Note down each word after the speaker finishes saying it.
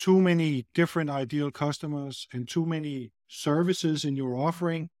too many different ideal customers and too many services in your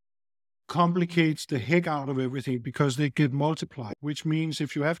offering complicates the heck out of everything because they get multiplied, which means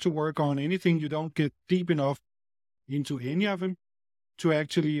if you have to work on anything, you don't get deep enough into any of them to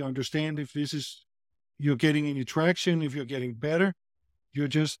actually understand if you're getting any traction, if you're getting better. You're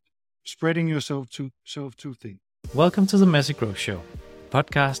just spreading yourself too thin. Welcome to the Messy Growth Show, a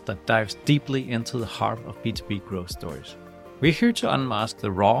podcast that dives deeply into the heart of B2B growth stories. We're here to unmask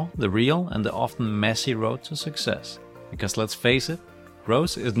the raw, the real, and the often messy road to success. Because let's face it,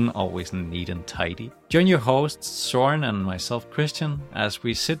 growth isn't always neat and tidy. Join your hosts, Søren and myself, Christian, as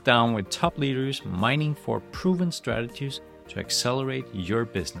we sit down with top leaders mining for proven strategies to accelerate your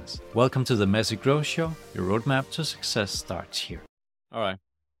business. Welcome to the Messy Growth Show. Your roadmap to success starts here. All right.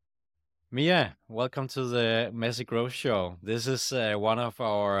 Mia, welcome to the Messy Growth Show. This is one of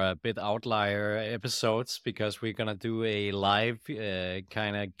our bit outlier episodes because we're going to do a live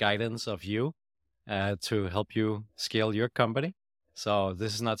kind of guidance of you to help you scale your company. So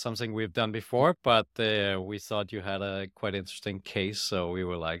this is not something we've done before, but we thought you had a quite interesting case. So we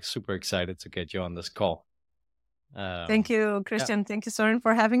were like super excited to get you on this call. Thank you, Christian. Yeah. Thank you, Søren,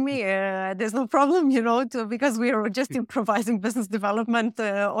 for having me. There's no problem, because we are just improvising business development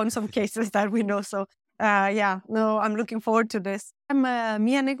on some cases that we know. So, I'm looking forward to this. I'm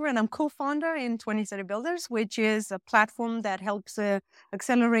Mia Negru, and I'm co-founder in 2030 Builders, which is a platform that helps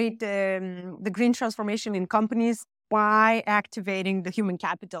accelerate the green transformation in companies by activating the human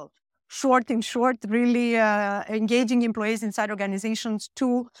capital. In short, really engaging employees inside organizations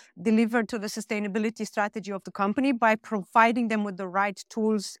to deliver to the sustainability strategy of the company by providing them with the right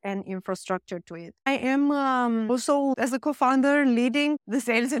tools and infrastructure to it. I am also, as a co-founder, leading the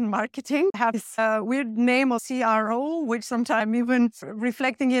sales and marketing. I have this weird name of CRO, which sometimes even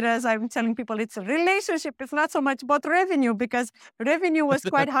reflecting it as I'm telling people it's a relationship. It's not so much about revenue because revenue was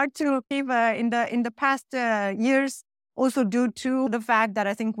quite hard to achieve in the past years. Also due to the fact that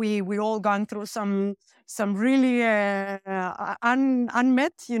I think we all gone through some really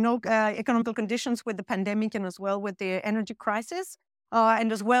unmet, economic conditions with the pandemic and as well with the energy crisis.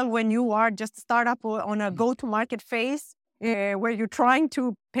 And as well when you are just a startup on a go-to-market phase where you're trying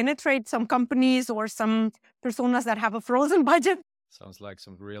to penetrate some companies or some personas that have a frozen budget. Sounds like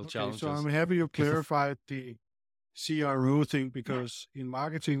some real challenges. So I'm happy you clarified the CRO thing because in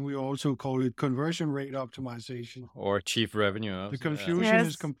marketing, we also call it conversion rate optimization. Or chief revenue. The confusion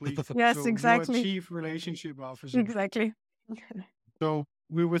is complete. Yes, so exactly. You're a chief relationship officer. Exactly. So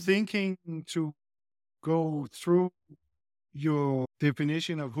we were thinking to go through your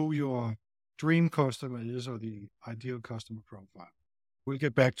definition of who your dream customer is or the ideal customer profile. We'll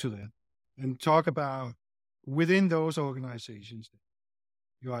get back to that and talk about within those organizations,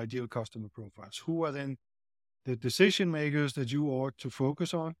 your ideal customer profiles. Who are then the decision makers that you ought to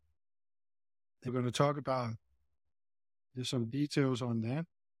focus on? We're going to talk about there's some details on that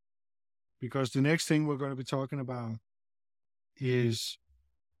because the next thing we're going to be talking about is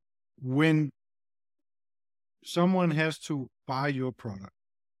when someone has to buy your product,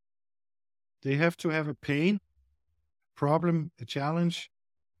 they have to have a pain, problem, a challenge.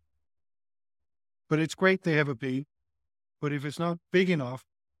 But it's great they have a pain, but if it's not big enough,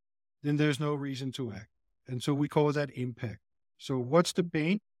 then there's no reason to act. And so we call that impact. So what's the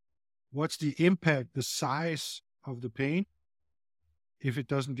pain? What's the impact, the size of the pain if it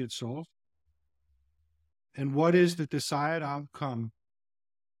doesn't get solved? And what is the desired outcome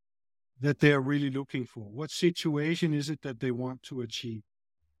that they're really looking for? What situation is it that they want to achieve?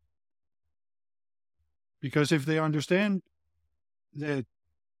 Because if they understand that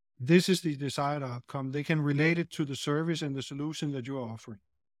this is the desired outcome, they can relate it to the service and the solution that you're offering,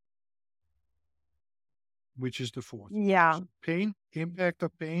 which is the fourth. Yeah. So pain, impact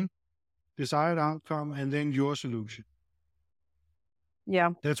of pain, desired outcome, and then your solution. Yeah.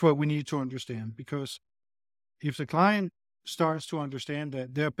 That's what we need to understand because if the client starts to understand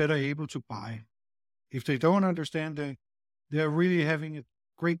that, they're better able to buy. If they don't understand that, they're really having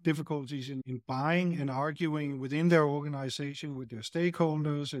great difficulties in buying and arguing within their organization with their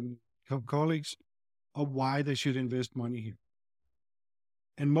stakeholders and colleagues of why they should invest money here.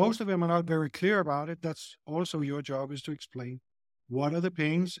 And most of them are not very clear about it. That's also your job, is to explain what are the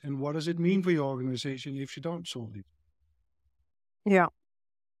pains and what does it mean for your organization if you don't solve it. Yeah.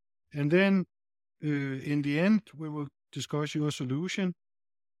 And then in the end, we will discuss your solution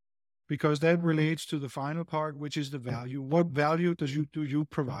because that relates to the final part, which is the value. What value do you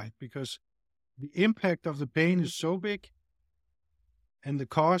provide? Because the impact of the pain is so big and the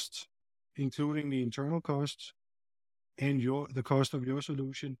costs, including the internal costs, and the cost of your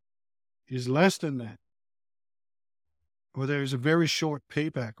solution is less than that. or there is a very short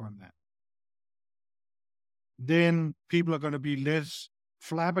payback on that, then people are going to be less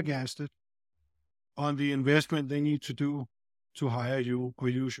flabbergasted on the investment they need to do to hire you or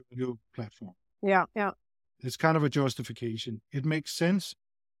use your platform. Yeah. It's kind of a justification. It makes sense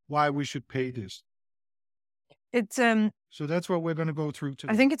why we should pay this. It's So that's what we're going to go through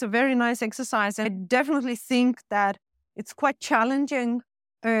today. I think it's a very nice exercise. I definitely think that it's quite challenging.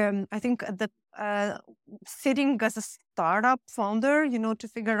 I think that sitting as a startup founder, to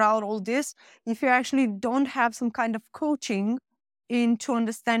figure out all this, if you actually don't have some kind of coaching into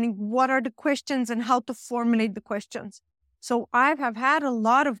understanding what are the questions and how to formulate the questions. So I have had a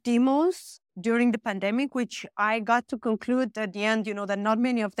lot of demos during the pandemic, which I got to conclude at the end, that not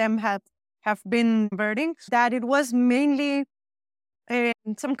many of them have been converting, that it was mainly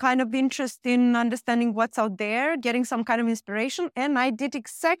some kind of interest in understanding what's out there, getting some kind of inspiration. And I did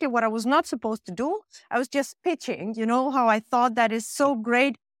exactly what I was not supposed to do. I was just pitching, how I thought that is so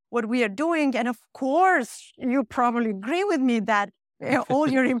great what we are doing. And of course, you probably agree with me that all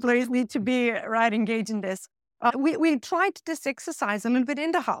your employees need to be engaged in this. We tried this exercise a little bit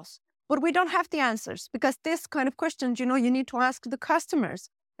in the house, but we don't have the answers, because this kind of questions, you need to ask the customers.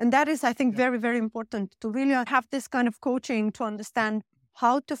 And that is, I think, very, very important to really have this kind of coaching to understand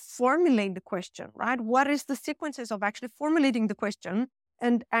how to formulate the question, right? What is the sequences of actually formulating the question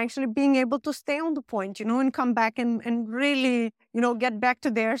and actually being able to stay on the point, and come back and really, get back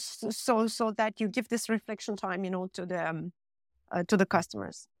to there so that you give this reflection time, to the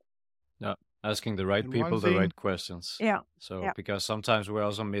customers. Yeah. Asking the right people the right questions. Yeah. So because sometimes we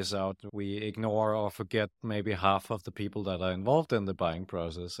also miss out, we ignore or forget maybe half of the people that are involved in the buying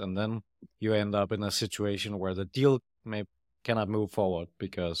process, and then you end up in a situation where the deal cannot move forward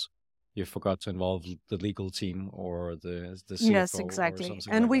because you forgot to involve the legal team or the CFO. Yes, exactly. Or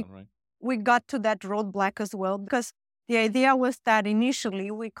something and like that, right? We got to that roadblock as well, because the idea was that initially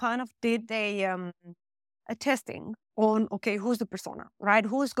we kind of did a testing on, okay, who's the persona, right?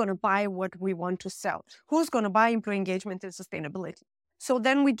 Who's going to buy what we want to sell? Who's going to buy employee engagement and sustainability? So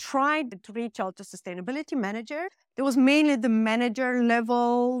then we tried to reach out to sustainability manager. There was mainly the manager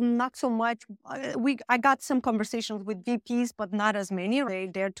level, not so much. I got some conversations with VPs, but not as many.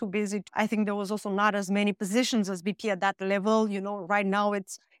 They're too busy. I think there was also not as many positions as VP at that level. Right now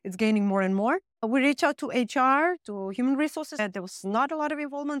it's gaining more and more. We reach out to HR, to human resources. There was not a lot of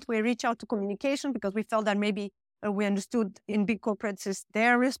involvement. We reach out to communication because we felt that maybe we understood in big corporates is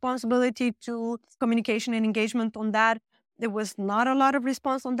their responsibility to communication and engagement on that. There was not a lot of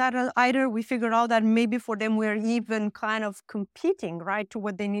response on that either. We figured out that maybe for them, we're even kind of competing, right, to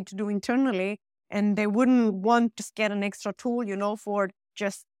what they need to do internally. And they wouldn't want to get an extra tool, for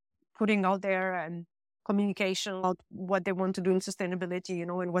just putting out there and communication about what they want to do in sustainability,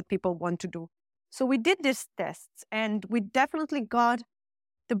 and what people want to do. So we did these tests, and we definitely got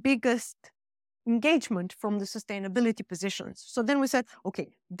the biggest engagement from the sustainability positions. So then we said, okay,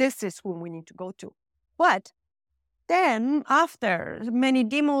 this is who we need to go to. But then after many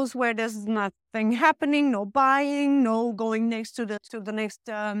demos where there's nothing happening, no buying, no going next to the next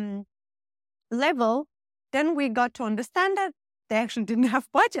level, then we got to understand that they actually didn't have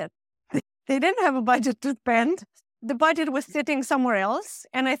budget. They didn't have a budget to spend. The budget was sitting somewhere else.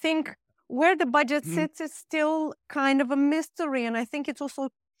 And I think where the budget sits is still kind of a mystery. And I think it's also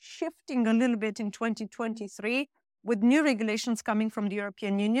shifting a little bit in 2023 with new regulations coming from the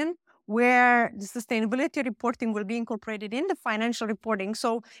European Union, where the sustainability reporting will be incorporated in the financial reporting.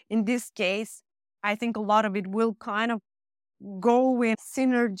 So in this case, I think a lot of it will kind of go with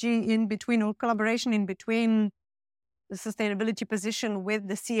synergy in between, or collaboration in between the sustainability position with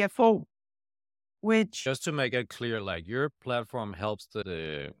the CFO. Which, just to make it clear, like your platform helps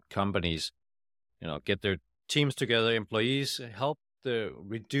the companies, get their teams together, employees, help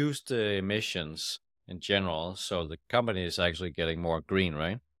reduce the emissions in general. So the company is actually getting more green,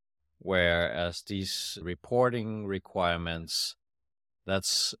 right? Whereas these reporting requirements,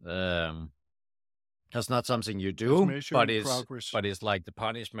 that's not something you do, but it's like the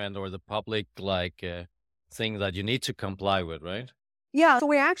punishment or the public thing that you need to comply with, right? Yeah, so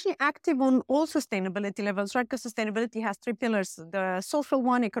we're actually active on all sustainability levels, right? Because sustainability has three pillars: the social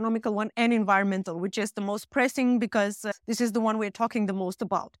one, economical one, and environmental, which is the most pressing because this is the one we're talking the most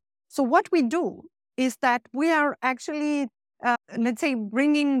about. So what we do is that we are actually, let's say,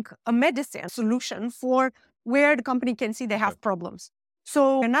 bringing a medicine solution for where the company can see they have problems.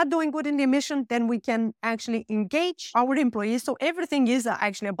 So we're not doing good in the emission, then we can actually engage our employees. So everything is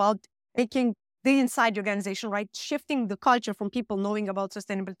actually about making the inside organization, right? Shifting the culture from people knowing about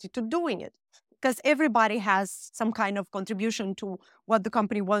sustainability to doing it. because everybody has some kind of contribution to what the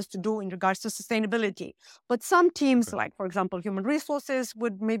company wants to do in regards to sustainability. But some teams, like, for example, human resources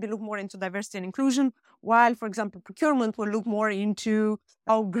would maybe look more into diversity and inclusion, while, for example, procurement will look more into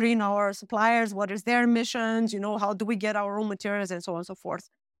how green our suppliers, what is their emissions, how do we get our raw materials, and so on and so forth.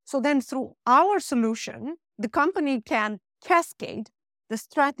 So then through our solution, the company can cascade the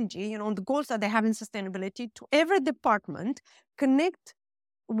strategy, the goals that they have in sustainability to every department, connect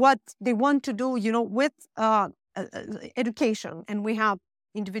what they want to do, with education. And we have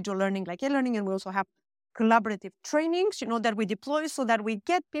individual learning like e-learning, and we also have collaborative trainings, that we deploy so that we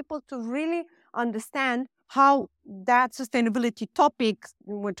get people to really understand how that sustainability topic,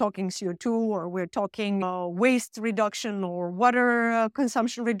 we're talking CO2 or we're talking waste reduction or water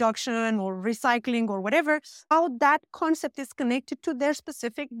consumption reduction or recycling or whatever, how that concept is connected to their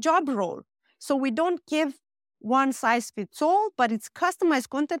specific job role. So we don't give one size fits all, but it's customized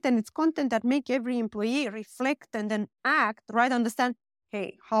content, and it's content that make every employee reflect and then act, right? Understand,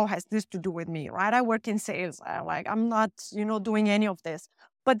 hey, how has this to do with me, right? I work in sales. I'm not, doing any of this.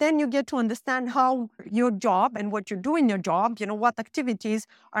 But then you get to understand how your job and what you do in your job, what activities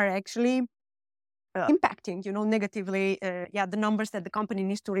are actually impacting, negatively, the numbers that the company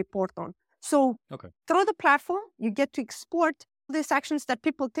needs to report on. So through the platform, you get to export these actions that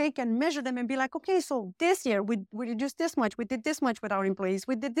people take and measure them and be like, okay, so this year we reduced this much, we did this much with our employees,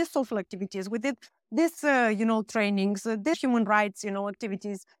 we did this social activities, we did this, trainings, this human rights,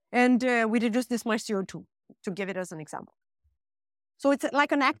 activities, and we reduced this much CO2, to give it as an example. So it's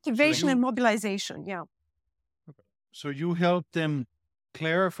like an activation and mobilization, So you help them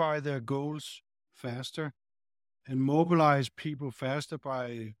clarify their goals faster and mobilize people faster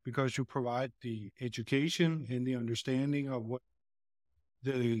because you provide the education and the understanding of what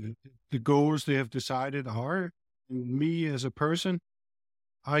the goals they have decided are. And me as a person,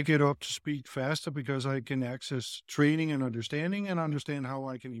 I get up to speed faster because I can access training and understanding and understand how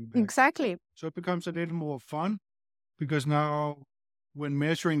I can impact. Exactly. So it becomes a little more fun because now when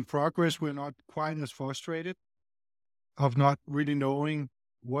measuring progress, we're not quite as frustrated of not really knowing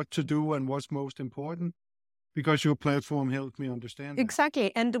what to do and what's most important, because your platform helped me understand that.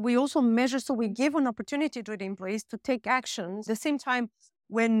 Exactly. And we also measure, so we give an opportunity to the employees to take actions. At the same time,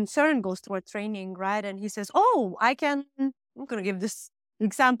 when Søren goes through a training, right, and he says, I'm going to give this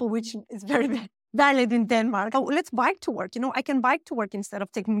example, which is very valid in Denmark. Oh, let's bike to work. I can bike to work instead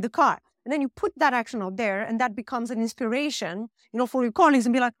of taking the car. And then you put that action out there, and that becomes an inspiration, for your colleagues,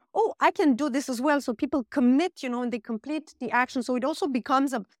 and be like, I can do this as well. So people commit, and they complete the action. So it also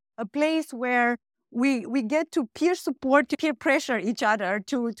becomes a place where we get to peer support, to peer pressure each other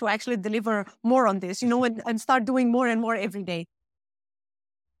to actually deliver more on this, and start doing more and more every day.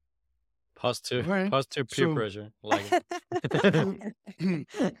 Positive peer pressure. Like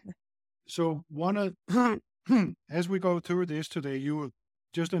it. So as we go through this today, you will,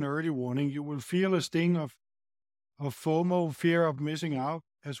 just an early warning, you will feel a sting of FOMO, fear of missing out,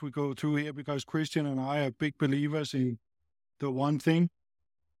 as we go through here, because Christian and I are big believers in the one thing.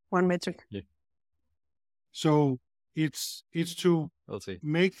 One metric. Yeah. So it's to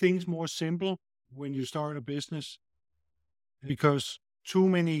make things more simple when you start a business, because too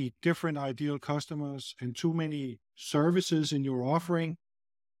many different ideal customers and too many services in your offering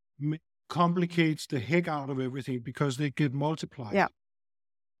complicates the heck out of everything because they get multiplied. Yeah.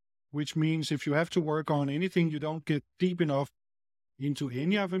 Which means if you have to work on anything, you don't get deep enough into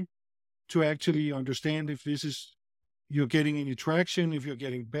any of them to actually understand if you're getting any traction, if you're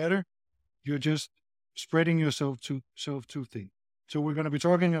getting better. You're just spreading yourself too thin. So we're going to be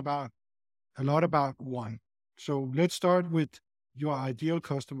talking a lot about one. So let's start with your ideal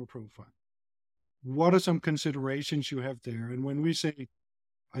customer profile. What are some considerations you have there? And when we say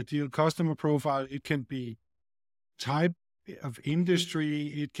ideal customer profile, it can be type of industry,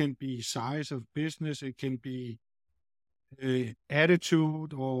 it can be size of business, it can be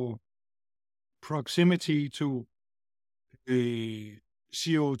attitude or proximity to a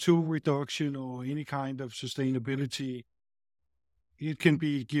CO2 reduction or any kind of sustainability. It can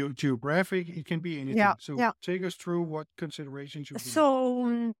be geographic, it can be anything. Take us through what considerations you have.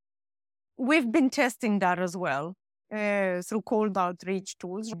 So we've been testing that as well. Through cold outreach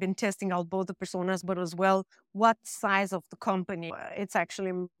tools. We've been testing out both the personas, but as well what size of the company. It's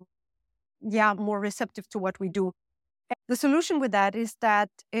actually, more receptive to what we do. The solution with that is that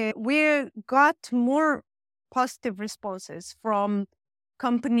we got more positive responses from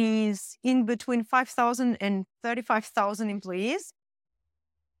companies in between 5,000 and 35,000 employees.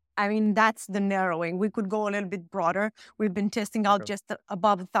 I mean, that's the narrowing. We could go a little bit broader. We've been testing out just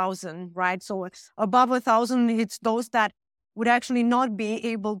above 1,000, right? So above 1,000, it's those that would actually not be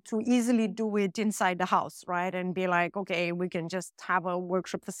able to easily do it inside the house, right? And be like, okay, we can just have a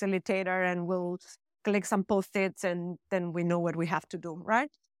workshop facilitator and we'll click some post-its and then we know what we have to do,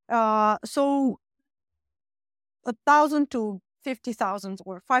 right? So 1,000 to 50,000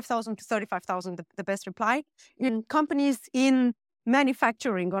 or 5,000 to 35,000, the best reply. In companies in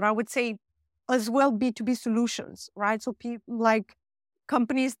manufacturing, or I would say as well B2B solutions, right? So people like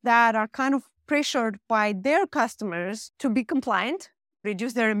companies that are kind of pressured by their customers to be compliant,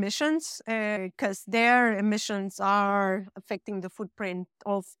 reduce their emissions, because their emissions are affecting the footprint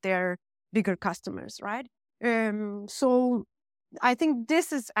of their bigger customers, right? So I think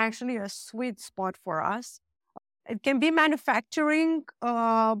this is actually a sweet spot for us. It can be manufacturing,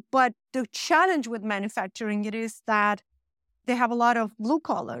 but the challenge with manufacturing it is that they have a lot of blue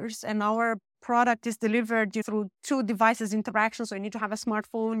collars, and our product is delivered through two devices interaction. So you need to have a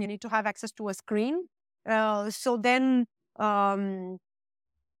smartphone, you need to have access to a screen. So then, the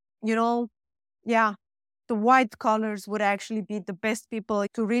white collars would actually be the best people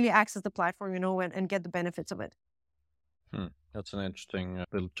to really access the platform, and get the benefits of it. That's an interesting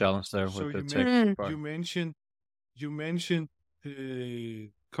little challenge there So with the tech part. You mentioned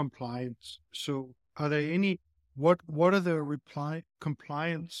compliance. So are there any? What are the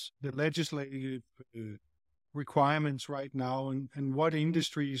compliance, the legislative requirements right now, and what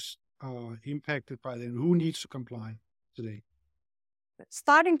industries are impacted by them? Who needs to comply today?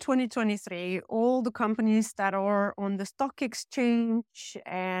 Starting 2023, all the companies that are on the stock exchange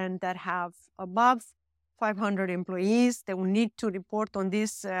and that have above 500 employees, they will need to report on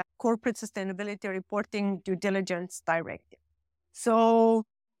this corporate sustainability reporting due diligence directive. So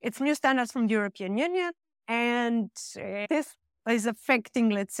it's new standards from the European Union, and this is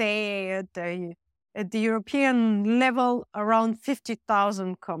affecting, let's say, at the European level, around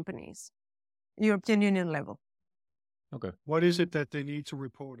 50,000 companies, European Union level. Okay. What is it that they need to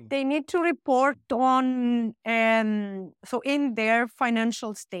report on? They need to report on, so in their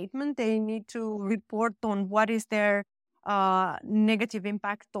financial statement, they need to report on what is their negative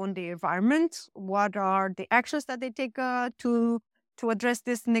impact on the environment, what are the actions that they take to address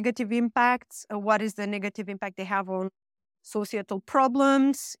this negative impacts, what is the negative impact they have on societal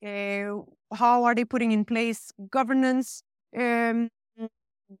problems, how are they putting in place governance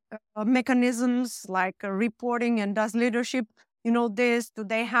mechanisms like reporting and does leadership do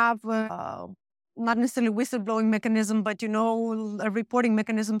they have not necessarily whistleblowing mechanism, but a reporting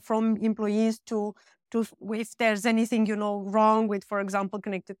mechanism from employees to if there's anything wrong with, for example,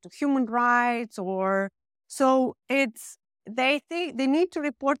 connected to human rights, or so it's they think they need to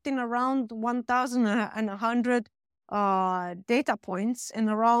report in around 1,100 data points and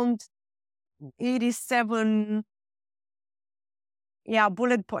around 87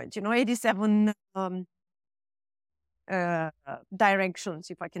 bullet points, 87 directions,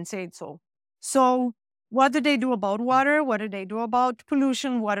 if I can say it so. So what do they do about water? What do they do about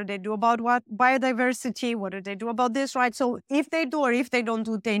pollution? What do they do about biodiversity? What do they do about this, right? So if they do or if they don't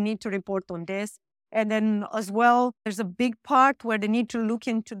do, they need to report on this. And then as well, there's a big part where they need to look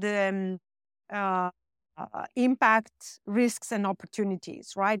into the impact, risks, and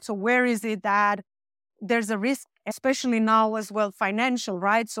opportunities, right? So where is it that there's a risk, especially now as well, financial,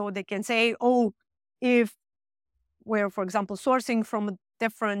 right? So they can say, if we're, for example, sourcing from a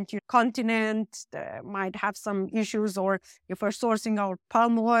different continent, might have some issues, or if we're sourcing our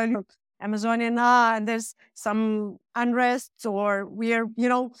palm oil, Amazonian, and there's some unrest, or we're,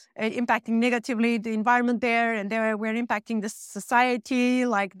 impacting negatively the environment there, and there we're impacting the society,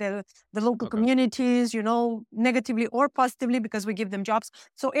 like the local communities, negatively or positively because we give them jobs.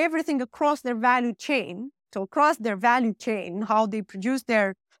 So everything across their value chain, how they produce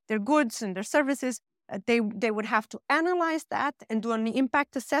their goods and their services, they would have to analyze that and do an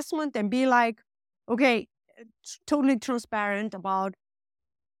impact assessment and be like, okay, totally transparent about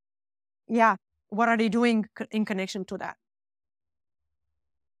what are they doing in connection to that?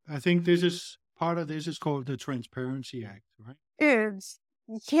 I think part of this is called the Transparency Act, right? It's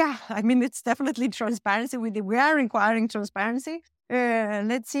definitely transparency. We are requiring transparency.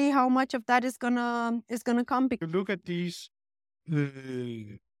 Let's see how much of that is gonna come. You look at these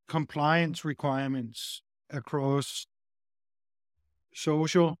compliance requirements across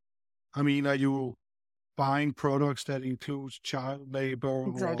social. Are you buying products that includes child labor?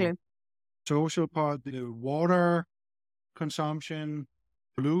 Exactly. Or social part, the water consumption,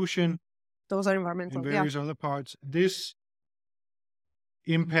 pollution. Those are environmental. And various other parts. This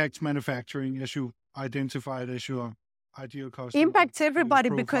impacts manufacturing, as you identified as your ideal customer. Impacts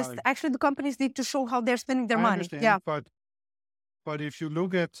everybody because actually the companies need to show how they're spending their money. Understand, but if you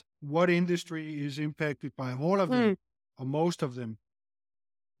look at what industry is impacted by all of them, or most of them,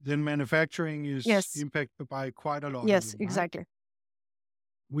 then manufacturing is impacted by quite a lot. Yes, of them, exactly. Right?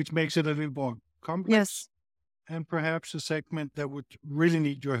 Which makes it a little more complex. Yes. And perhaps a segment that would really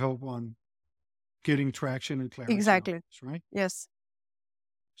need your help on getting traction and clarity. Exactly. This, right? Yes.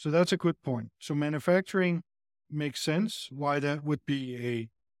 So that's a good point. So manufacturing makes sense why that would be a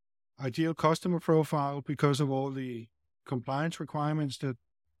ideal customer profile because of all the compliance requirements that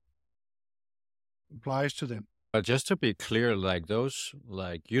applies to them. But just to be clear, like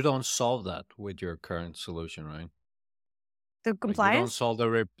you don't solve that with your current solution, right? The compliance? You don't solve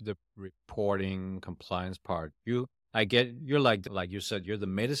the reporting compliance part. You're like you said, you're the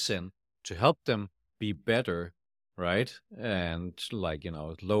medicine to help them be better, right? And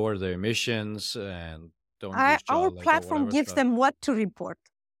lower their emissions and don't use our like, platform gives them what to report,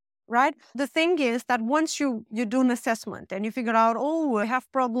 right? The thing is that once you do an assessment and you figure out, we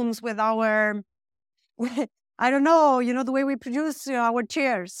have problems with our, I don't know, the way we produce our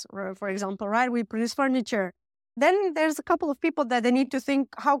chairs, for example, right? We produce furniture. Then there's a couple of people that they need to think,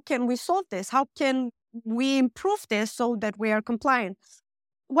 how can we solve this? How can we improve this so that we are compliant?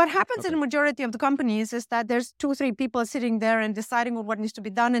 What happens in the majority of the companies is that there's 2-3 people sitting there and deciding on what needs to be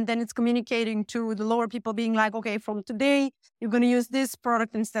done. And then it's communicating to the lower people being like, okay, from today, you're going to use this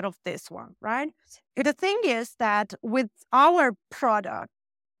product instead of this one, right? The thing is that with our product,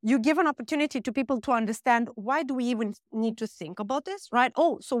 you give an opportunity to people to understand, why do we even need to think about this, right?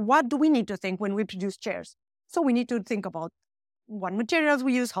 So what do we need to think when we produce chairs? So we need to think about what materials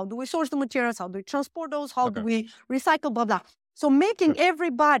we use, how do we source the materials, how do we transport those, how do we recycle, blah, blah. So making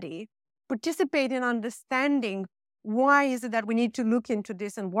everybody participate in understanding why is it that we need to look into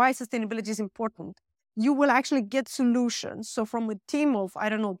this and why sustainability is important, you will actually get solutions. So from a team of,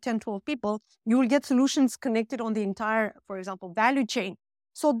 10, 12 people, you will get solutions connected on the entire, for example, value chain.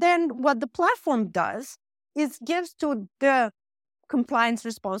 So then what the platform does is gives to the compliance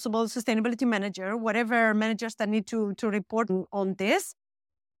responsible, sustainability manager, whatever managers that need to report on this.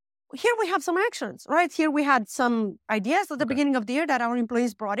 Here we have some actions, right? Here we had some ideas at the beginning of the year that our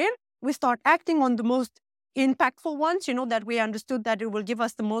employees brought in. We start acting on the most impactful ones, that we understood that it will give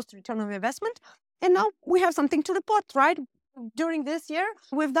us the most return on investment. And now we have something to report, right? During this year,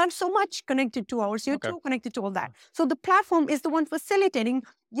 we've done so much connected to our CO2, connected to all that. So the platform is the one facilitating,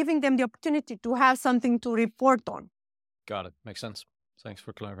 giving them the opportunity to have something to report on. Got it. Makes sense. Thanks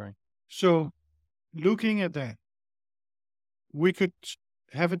for clarifying. So looking at that, we could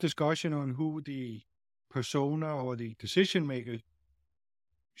have a discussion on who the persona or the decision maker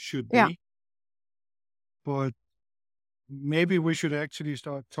should be. But maybe we should actually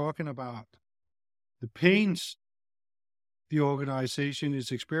start talking about the pains the organization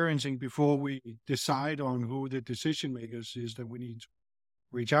is experiencing before we decide on who the decision makers is that we need to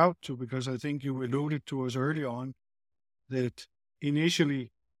reach out to, because I think you alluded to us early on that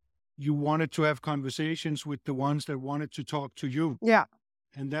initially you wanted to have conversations with the ones that wanted to talk to you. Yeah.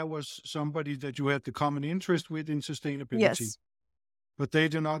 And that was somebody that you had the common interest with in sustainability. Yes. But they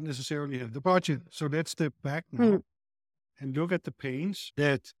do not necessarily have the budget. So let's step back now and look at the pains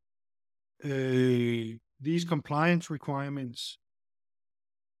that these compliance requirements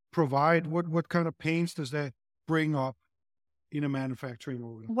provide. What kind of pains does that bring up in a manufacturing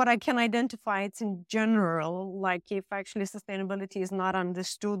organization? What I can identify, it's in general, like if actually sustainability is not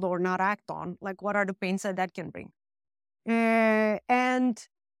understood or not acted on, like what are the pains that can bring? And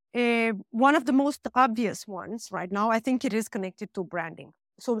one of the most obvious ones right now, I think it is connected to branding.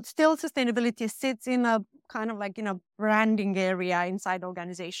 So still sustainability sits in a kind of like in a branding area inside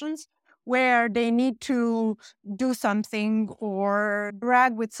organizations where they need to do something or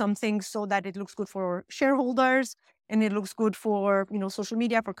brag with something so that it looks good for shareholders and it looks good for, social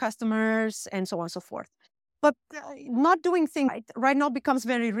media, for customers, and so on and so forth. But not doing things right now becomes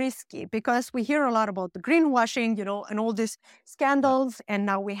very risky because we hear a lot about the greenwashing, and all these scandals. And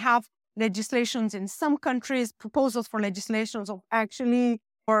now we have legislations in some countries, proposals for legislations of actually,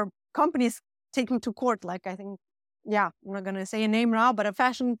 or companies taking to court, like I think, I'm not going to say a name now, but a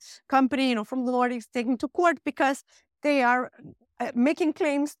fashion company, from the Nordics taking to court because they are making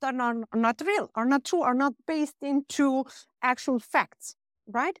claims that are not real, are not true, are not based into actual facts,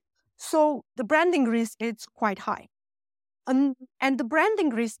 right? So the branding risk, it's quite high. And the branding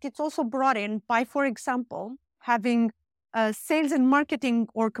risk, it's also brought in by, for example, having sales and marketing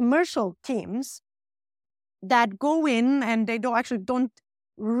or commercial teams that go in and they don't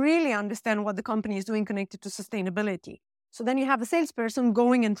really understand what the company is doing connected to sustainability. So then you have a salesperson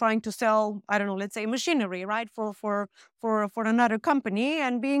going and trying to sell, let's say machinery, right, for another company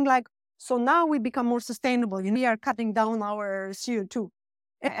and being like, so now we become more sustainable. We are cutting down our CO2.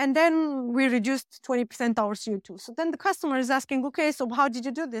 And then we reduced 20% our CO2. So then the customer is asking, okay, so how did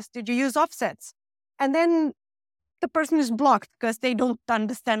you do this? Did you use offsets? And then the person is blocked because they don't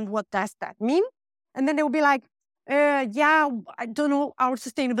understand what does that mean. And then they will be like, yeah, I don't know, our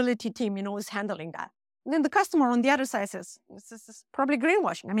sustainability team, is handling that. And then the customer on the other side says, this is probably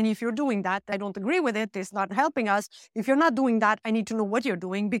greenwashing. I mean, if you're doing that, I don't agree with it. It's not helping us. If you're not doing that, I need to know what you're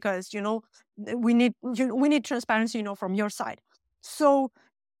doing because, we need transparency, from your side. So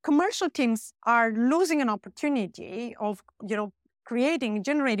commercial teams are losing an opportunity of,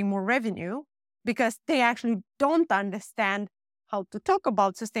 generating more revenue because they actually don't understand how to talk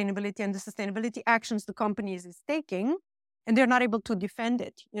about sustainability and the sustainability actions the company is taking, and they're not able to defend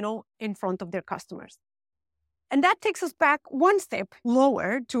it, in front of their customers. And that takes us back one step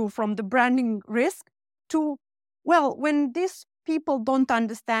lower from the branding risk to, when these people don't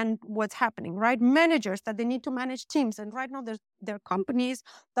understand what's happening, right? Managers that they need to manage teams. And right now there are companies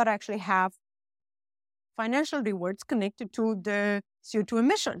that actually have financial rewards connected to the CO2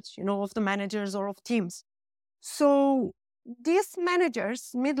 emissions, of the managers or of teams. So these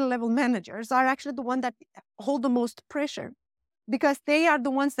managers, middle-level managers, are actually the ones that hold the most pressure because they are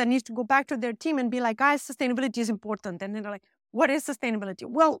the ones that need to go back to their team and be like, guys, sustainability is important. And then they're like, what is sustainability?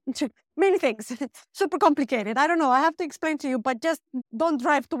 Well, many things. Super complicated. I don't know. I have to explain to you, but just don't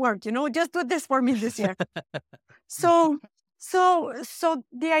drive to work, just do this for me this year. So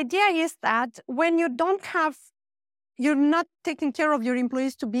the idea is that when you're not taking care of your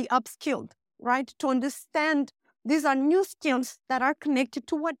employees to be upskilled, right? To understand these are new skills that are connected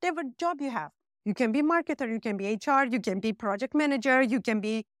to whatever job you have. You can be marketer, you can be HR, you can be project manager, you can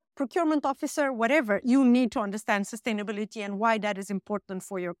be procurement officer, whatever. You need to understand sustainability and why that is important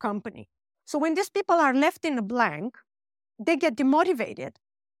for your company. So when these people are left in a blank, they get demotivated.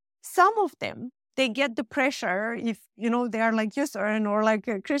 Some of them, they get the pressure if, they are like you, Søren, or like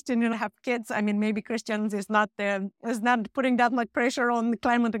Christian, have kids. I mean, maybe Christian is not putting that much pressure on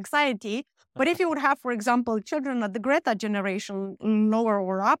climate anxiety. But if you would have, for example, children of the Greta generation, lower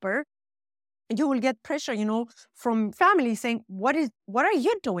or upper, you will get pressure, from family saying, what are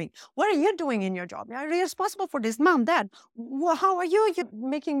you doing? What are you doing in your job? Are you responsible for this, mom, dad? How are you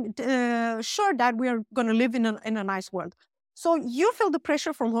making sure that we are going to live in a nice world? So you feel the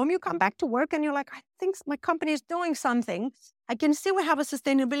pressure from home, you come back to work and you're like, I think my company is doing something. I can see we have a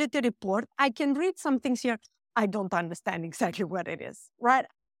sustainability report. I can read some things here. I don't understand exactly what it is, right?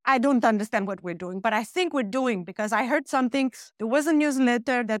 I don't understand what we're doing, but I think we're doing because I heard something. There was a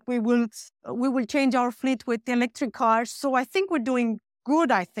newsletter that we will change our fleet with electric cars. So I think we're doing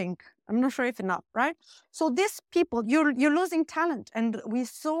good, I think. I'm not sure if enough, right? So these people, you're losing talent. And we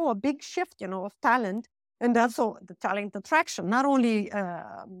saw a big shift, of talent. And that's all the talent attraction, not only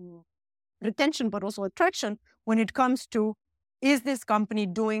retention, but also attraction when it comes to, is this company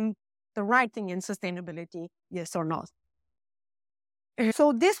doing the right thing in sustainability, yes or not?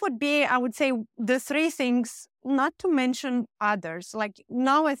 So this would be, I would say, the three things, not to mention others. Like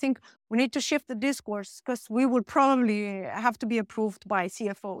now I think we need to shift the discourse because we will probably have to be approved by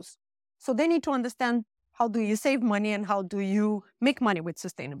CFOs. So they need to understand how do you save money and how do you make money with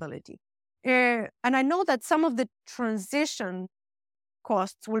sustainability. And I know that some of the transition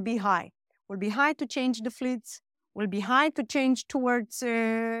costs will be high to change the fleets, will be high to change towards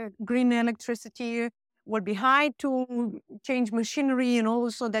green electricity, will be high to change machinery,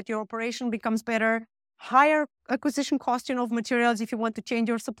 so that your operation becomes better. Higher acquisition cost, of materials if you want to change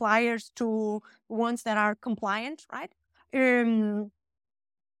your suppliers to ones that are compliant, right?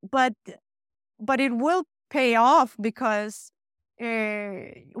 But it will pay off because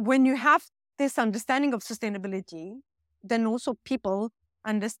when you have this understanding of sustainability, then also people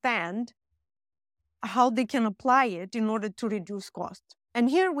understand how they can apply it in order to reduce cost. And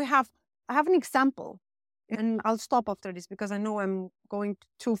here I have an example, and I'll stop after this because I know I'm going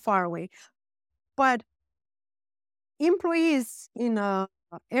too far away. But employees in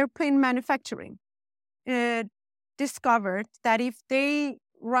airplane manufacturing discovered that if they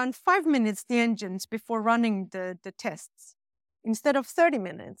run 5 minutes the engines before running the tests, instead of 30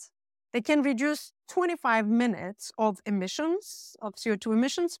 minutes, they can reduce 25 minutes of emissions, of CO2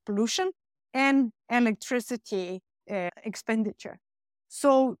 emissions, pollution, and electricity expenditure.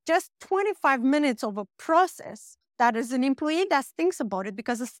 So just 25 minutes of a process that as an employee that thinks about it,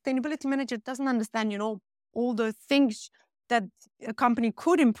 because a sustainability manager doesn't understand, all the things that a company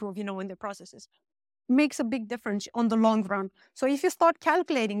could improve, in their processes, makes a big difference on the long run. So if you start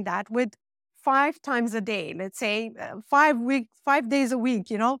calculating that with 5 times a day, let's say 5 days a week,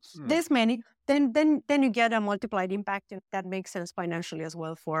 this many, then you get a multiplied impact, and that makes sense financially as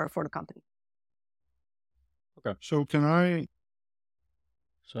well for the company. Okay. So can I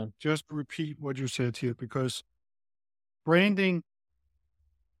just repeat what you said here, because branding,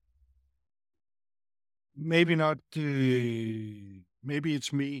 maybe not, maybe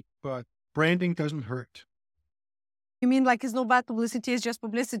it's me, but branding doesn't hurt. You mean like it's no bad publicity, it's just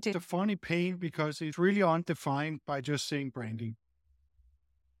publicity? It's a funny pain because it's really undefined by just saying branding.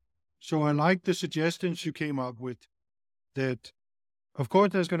 So I like the suggestions you came up with, that of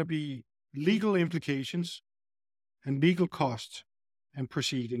course there's going to be legal implications and legal costs and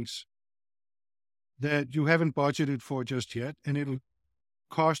proceedings that you haven't budgeted for just yet, and it'll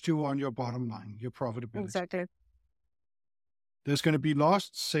cost you on your bottom line, your profitability. Exactly. There's going to be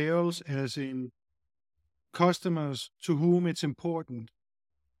lost sales, as in customers to whom it's important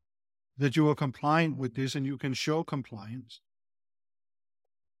that you are compliant with this and you can show compliance.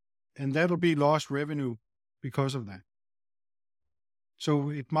 And that'll be lost revenue because of that. So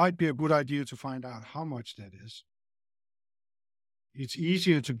it might be a good idea to find out how much that is. It's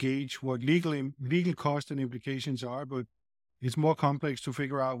easier to gauge what legal costs and implications are, but it's more complex to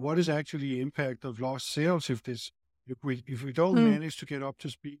figure out what is actually the impact of lost sales if we don't manage to get up to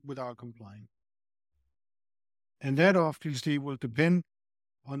speed with our compliance. And that obviously will depend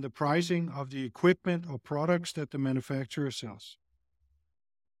on the pricing of the equipment or products that the manufacturer sells.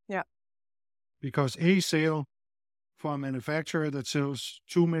 Yeah. Because a sale for a manufacturer that sells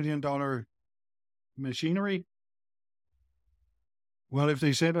 $2 million machinery, well, if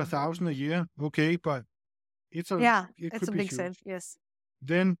they sell 1,000 a year, okay, but it's a big sale, yes.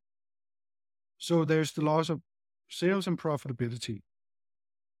 Then, so there's the loss of sales and profitability.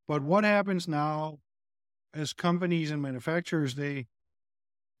 But what happens now as companies and manufacturers, they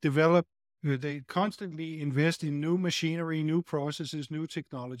constantly invest in new machinery, new processes, new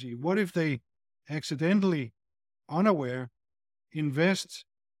technology. What if they accidentally, unaware, invest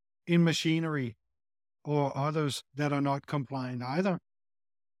in machinery or others that are not compliant either?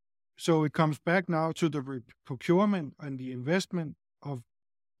 So it comes back now to the procurement and the investment of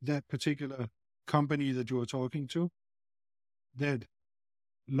that particular company that you are talking to, that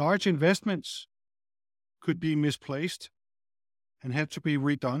large investments could be misplaced and have to be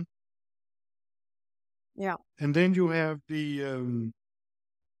redone. Yeah. And then you have the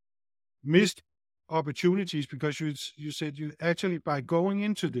missed opportunities, because you said you actually, by going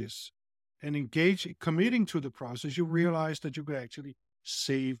into this and committing to the process, you realize that you could actually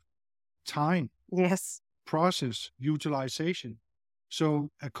save time. Yes. Process utilization. So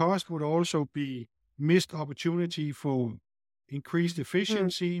a cost would also be missed opportunity for increased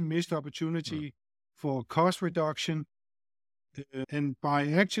efficiency, missed opportunity for cost reduction. And by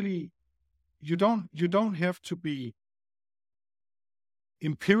actually, you don't have to be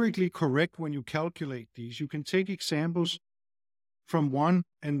empirically correct when you calculate these. You can take examples from one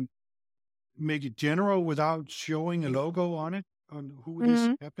and make it general without showing a logo on it, on who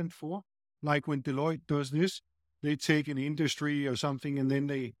this happened for. Like when Deloitte does this, they take an industry or something and then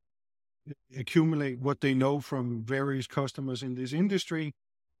they accumulate what they know from various customers in this industry.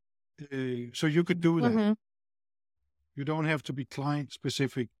 So you could do that. You don't have to be client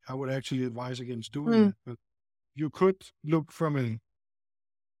specific. I would actually advise against doing that, but you could look from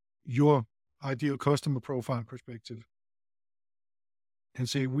your ideal customer profile perspective and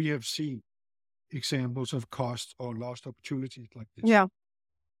say, we have seen examples of cost or lost opportunities like this. Yeah.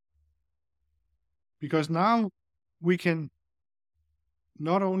 Because now we can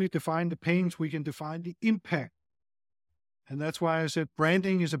not only define the pains, we can define the impact. And that's why I said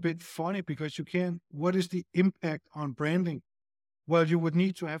branding is a bit funny, because what is the impact on branding? Well, you would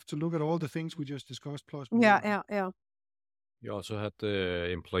need to have to look at all the things we just discussed, plus more. Yeah. You also had the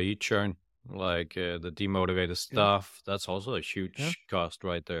employee churn, like the demotivated staff. That's also a huge cost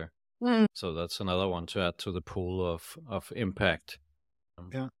right there. So that's another one to add to the pool of impact.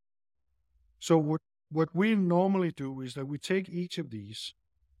 Yeah. So what we normally do is that we take each of these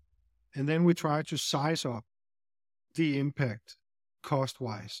and then we try to size up the impact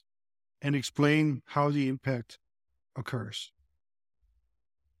cost-wise and explain how the impact occurs.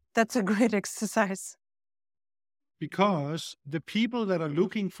 That's a great exercise. Because the people that are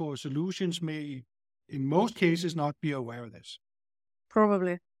looking for solutions may, in most cases, not be aware of this.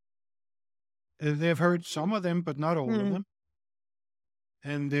 Probably. They've heard some of them, but not all of them.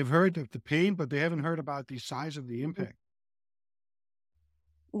 And they've heard of the pain, but they haven't heard about the size of the impact.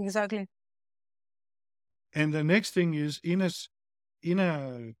 Exactly. And the next thing is in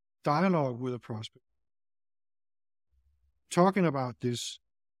a dialogue with a prospect, talking about this,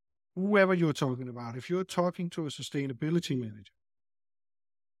 whoever you're talking about, if you're talking to a sustainability manager,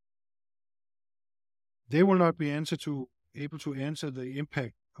 they will not be able to answer the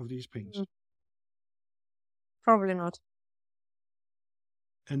impact of these pains. Probably not.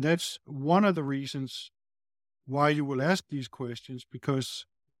 And that's one of the reasons why you will ask these questions, because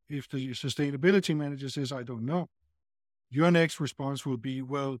if the sustainability manager says, I don't know, your next response will be,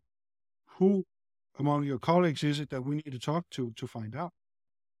 well, who among your colleagues is it that we need to talk to find out?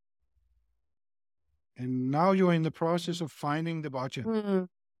 And now you're in the process of finding the budget. Mm-hmm.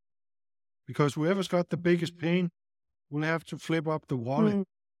 Because whoever's got the biggest pain will have to flip up the wallet.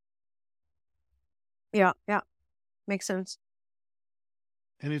 Mm-hmm. Yeah, makes sense.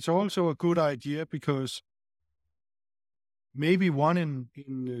 And it's also a good idea because maybe one in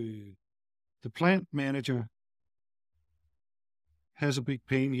the plant manager has a big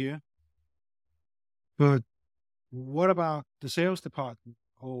pain here. But what about the sales department?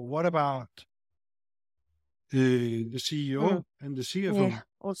 Or what about the CEO and the CFO? Yeah,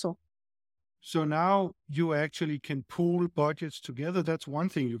 also. So now you actually can pool budgets together. That's one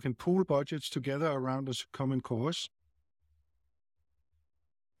thing. You can pool budgets together around a common cause.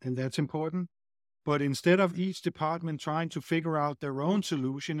 And that's important. But instead of each department trying to figure out their own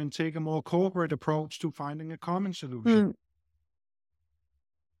solution and take a more corporate approach to finding a common solution.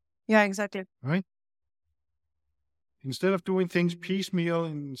 Yeah, exactly. Right? Instead of doing things piecemeal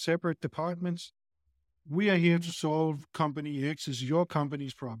in separate departments, we are here to solve company X is your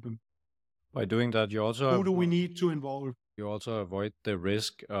company's problem. By doing that, you also who do we need to involve? You also avoid the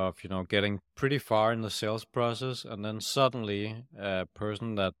risk of, getting pretty far in the sales process, and then suddenly a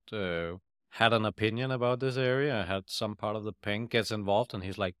person that had an opinion about this area, had some part of the pain, gets involved, and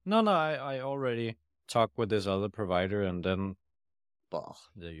he's like, no, I already talked with this other provider, and then,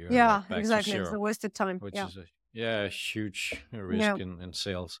 you're back exactly. to zero, It's a wasted time. which is a huge risk in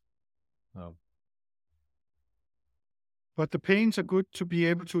sales. But the pains are good to be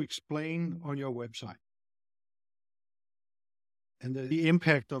able to explain on your website. And the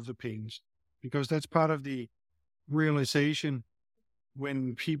impact of the pains, because that's part of the realization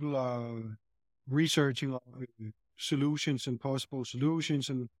when people are researching solutions and possible solutions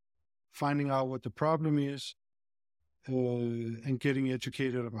and finding out what the problem is and getting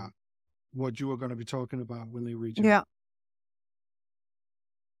educated about what you are going to be talking about when they reach out. Yeah.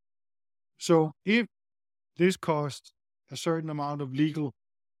 So if this costs a certain amount of legal,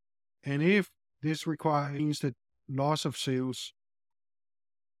 and if this means that loss of sales,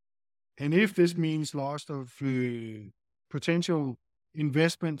 and if this means loss of potential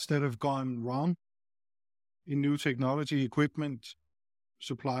investments that have gone wrong in new technology, equipment,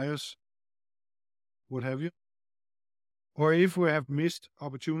 suppliers, what have you, or if we have missed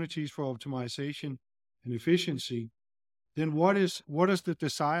opportunities for optimization and efficiency, then what does the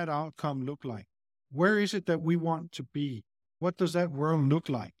desired outcome look like? Where is it that we want to be? What does that world look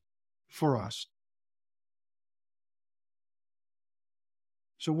like for us?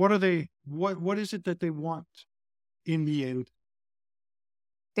 So what is it that they want in the end?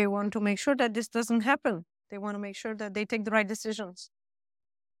 They want to make sure that this doesn't happen. They want to make sure that they take the right decisions.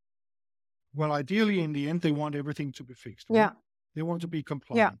 Well, ideally, in the end, they want everything to be fixed. Right? Yeah. They want to be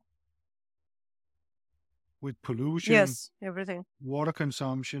compliant with pollution, yes, everything, water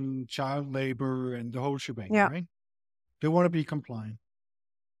consumption, child labor, and the whole shebang, Yeah. right? They want to be compliant.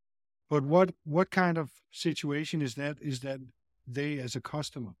 But what kind of situation is that? Is that they as a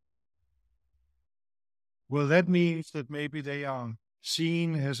customer? Well, that means that maybe they are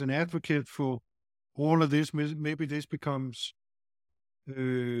seen as an advocate for all of this. Maybe this becomes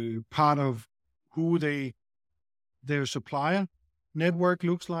part of who their supplier network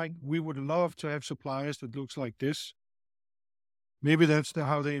looks like. We would love to have suppliers that looks like this. Maybe that's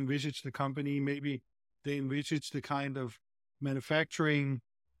how they envisage the company. Maybe they envisage the kind of manufacturing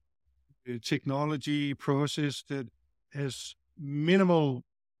technology process that has minimal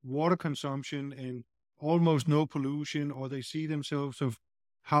water consumption and almost no pollution, or they see themselves of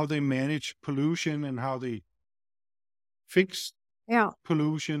how they manage pollution and how they fix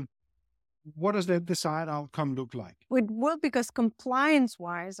pollution. What does that desired outcome look like? It will, because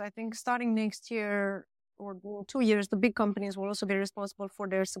compliance-wise, I think starting next year or 2 years, the big companies will also be responsible for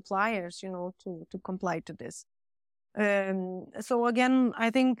their suppliers, to comply to this. So again,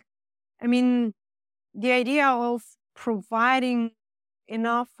 the idea of providing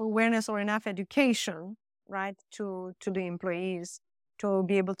enough awareness or enough education, right, to the employees to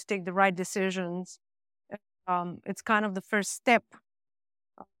be able to take the right decisions, it's kind of the first step.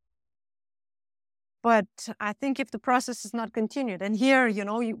 But I think if the process is not continued, and here,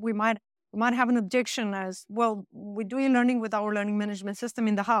 we might have an objection as, well, we do e-learning with our learning management system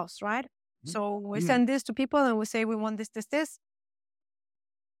in the house, right? Mm-hmm. So we send this to people and we say, we want this.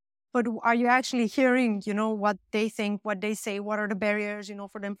 But are you actually hearing, what they think, what they say, what are the barriers,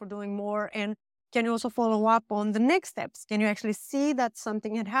 for them for doing more? And can you also follow up on the next steps? Can you actually see that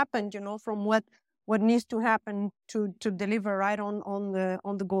something had happened, from what needs to happen to deliver right on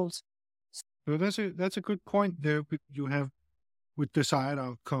the goals? So that's a good point there you have with desired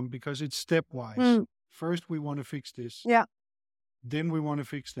outcome, because it's stepwise. First, we want to fix this. Yeah. Then we want to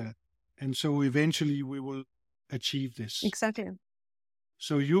fix that. And so eventually we will achieve this. Exactly.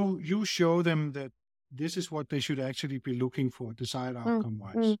 So you show them that this is what they should actually be looking for, desired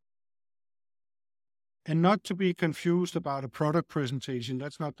outcome-wise. And not to be confused about a product presentation.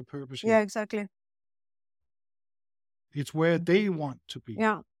 That's not the purpose here. Yeah, exactly. It's where they want to be.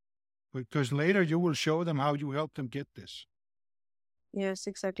 Yeah. Because later you will show them how you help them get this. Yes,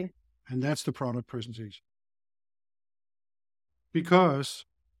 exactly. And that's the product presentation. Because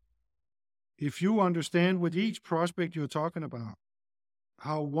if you understand with each prospect you're talking about,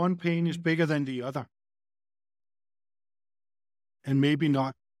 how one pain is bigger than the other, and maybe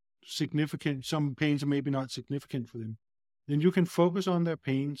not significant, some pains are maybe not significant for them, then you can focus on their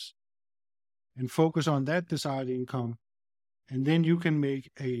pains and focus on that desired income. And then you can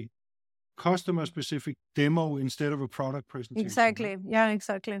make a customer-specific demo instead of a product presentation. Exactly. Right? Yeah,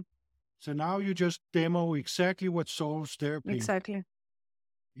 exactly. So now you just demo exactly what solves their pain. Exactly.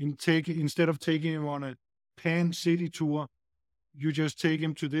 Instead of taking them on a pan-city tour, you just take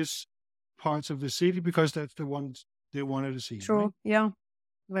them to this parts of the city because that's the ones they wanted to see. True. Right? Yeah.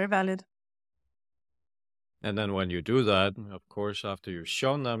 Very valid. And then when you do that, of course, after you've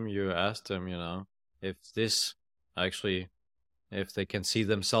shown them, you ask them, if this actually, if they can see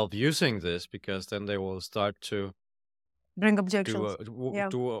themselves using this, because then they will start to bring objections.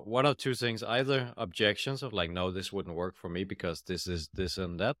 Do one of two things: either objections of like, no, this wouldn't work for me because this is this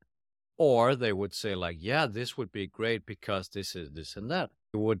and that, or they would say like, yeah, this would be great because this is this and that.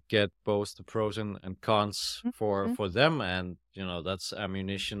 You would get both the pros and cons for them, and that's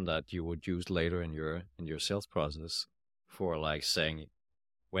ammunition that you would use later in your sales process for like saying,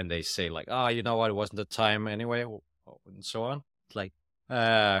 when they say like, oh, you know what, it wasn't the time anyway, and so on, like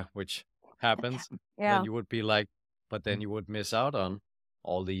which happens. Yeah. Then you would be like, but then you would miss out on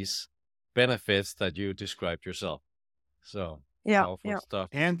all these benefits that you described yourself. So powerful stuff.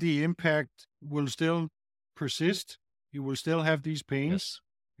 And the impact will still persist. You will still have these pains. Yes.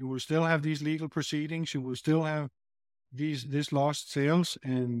 You will still have these legal proceedings. You will still have this lost sales.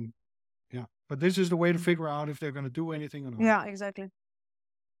 And but this is the way to figure out if they're going to do anything or not. Yeah, exactly.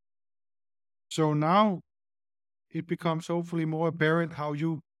 So now it becomes hopefully more apparent how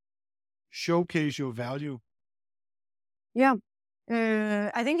you showcase your value. Yeah.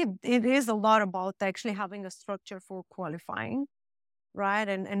 I think it is a lot about actually having a structure for qualifying, right?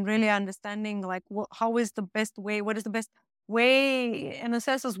 And really understanding like how is the best way, what is the best way, and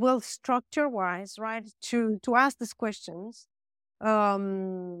assess as well structure-wise, right? To ask these questions,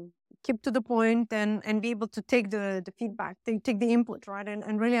 keep to the point and be able to take the feedback, take the input, right?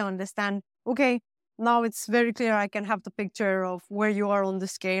 And really understand, okay, now it's very clear I can have the picture of where you are on the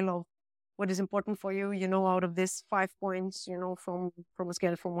scale of what is important for you, out of these 5 points, from a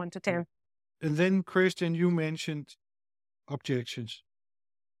scale from 1 to 10. And then, Christian, you mentioned objections.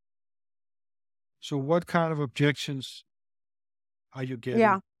 So what kind of objections are you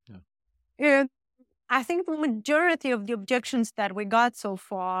getting? Yeah. I think the majority of the objections that we got so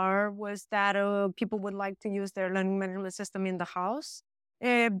far was that people would like to use their learning management system in the house.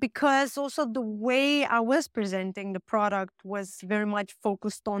 Because also the way I was presenting the product was very much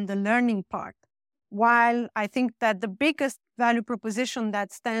focused on the learning part. While I think that the biggest value proposition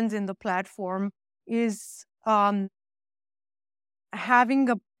that stands in the platform is having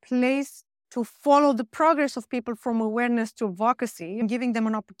a place to follow the progress of people from awareness to advocacy and giving them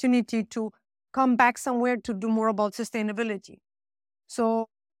an opportunity to come back somewhere to do more about sustainability. So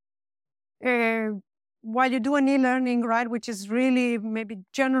while you do an e-learning, right, which is really maybe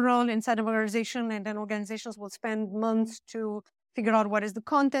general inside of an organization, and then organizations will spend months to figure out what is the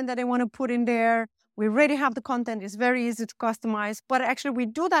content that they want to put in there. We already have the content. It's very easy to customize. But actually, we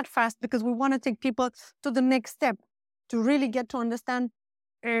do that fast because we want to take people to the next step to really get to understand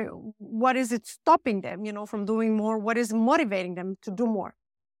what is it stopping them, from doing more? What is motivating them to do more?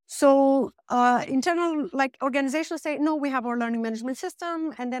 So internal, like organizations say, no, we have our learning management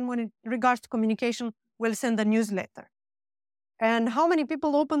system. And then when it regards to communication, we'll send a newsletter. And how many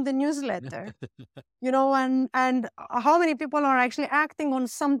people open the newsletter? And how many people are actually acting on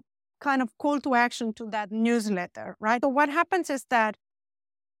some kind of call to action to that newsletter, right? So what happens is that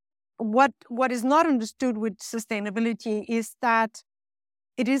what is not understood with sustainability is that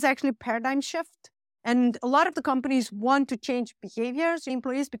it is actually paradigm shift. And a lot of the companies want to change behaviors,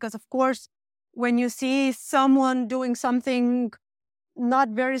 employees, because of course, when you see someone doing something not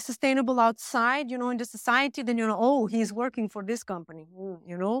very sustainable outside, in the society, then, oh, he's working for this company,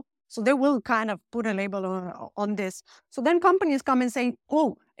 So they will kind of put a label on this. So then companies come and say,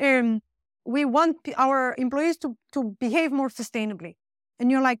 oh, we want our employees to behave more sustainably. And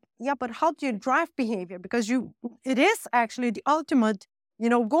you're like, yeah, but how do you drive behavior? Because it is actually the ultimate,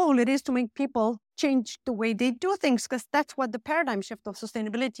 goal. It is to make people change the way they do things, because that's what the paradigm shift of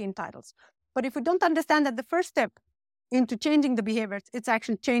sustainability entitles. But if we don't understand that the first step into changing the behaviors, it's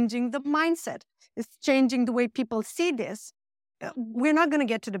actually changing the mindset. It's changing the way people see this. We're not going to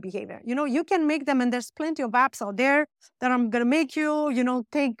get to the behavior. You can make them, and there's plenty of apps out there that I'm going to make you,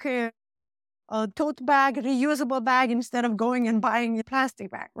 take a tote bag, reusable bag, instead of going and buying a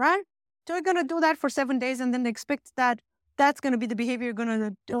plastic bag, right? So you're going to do that for 7 days and then expect that that's going to be the behavior you're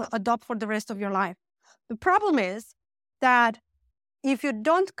going to adopt for the rest of your life. The problem is that if you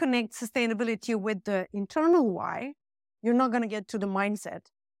don't connect sustainability with the internal why, you're not going to get to the mindset,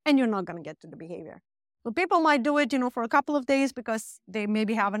 and you're not going to get to the behavior. So people might do it, for a couple of days because they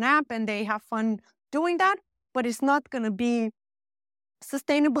maybe have an app and they have fun doing that, but it's not going to be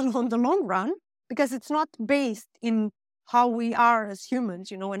sustainable on the long run, because it's not based in how we are as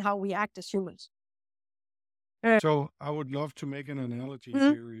humans, and how we act as humans. So I would love to make an analogy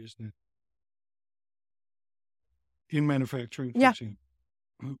here, is that in manufacturing, for example,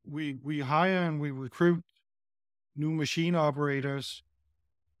 we hire and we recruit new machine operators,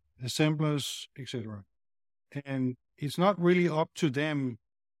 assemblers, etc. And it's not really up to them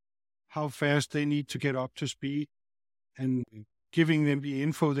how fast they need to get up to speed and giving them the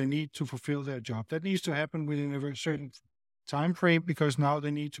info they need to fulfill their job. That needs to happen within a very certain time frame, because now they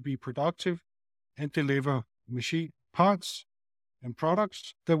need to be productive and deliver machine parts and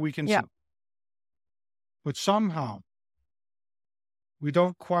products that we can sell. But somehow we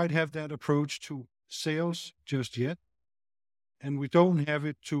don't quite have that approach to sales just yet, and we don't have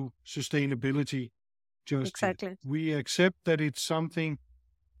it to sustainability just yet. We accept that it's something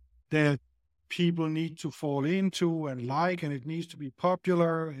that people need to fall into and like, and it needs to be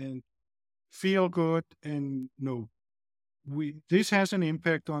popular and feel good. And no, this has an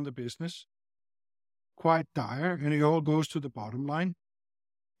impact on the business, quite dire, and it all goes to the bottom line,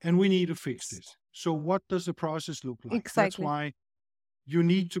 and we need to fix this. So what does the process look like? That's why you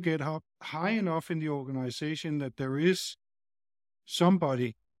need to get up high enough in the organization that there is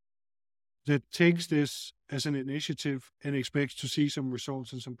somebody that takes this as an initiative and expects to see some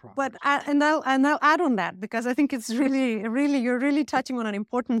results and some progress. But I'll add on that, because I think it's really, you're really touching on an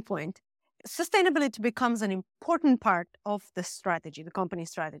important point. Sustainability becomes an important part of the strategy, the company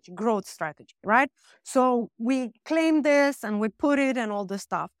strategy, growth strategy, right? So we claim this and we put it and all this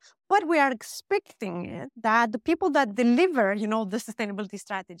stuff, but we are expecting it that the people that deliver, the sustainability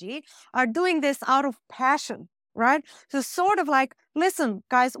strategy are doing this out of passion, right? So sort of like, listen,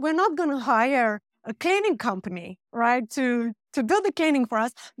 guys, we're not going to hire a cleaning company, right, to do the cleaning for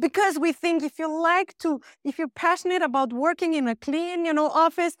us, because we think if you're passionate about working in a clean,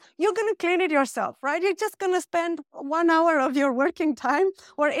 office, you're going to clean it yourself, right? You're just going to spend 1 hour of your working time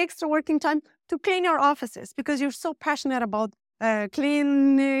or extra working time to clean your offices because you're so passionate about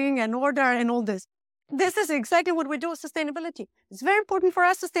cleaning and order and all this. This is exactly what we do with sustainability. It's very important for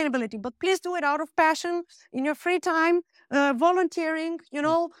us, sustainability, but please do it out of passion, in your free time, volunteering,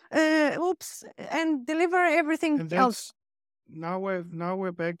 and deliver everything else. Now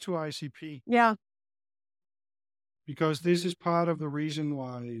we're back to ICP. Yeah. Because this is part of the reason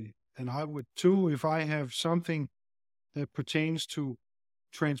why, and I would too, if I have something that pertains to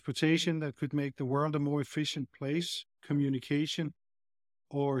transportation that could make the world a more efficient place, communication,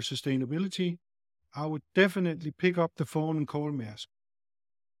 or sustainability, I would definitely pick up the phone and call Maersk,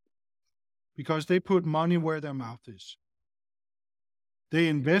 because they put money where their mouth is. They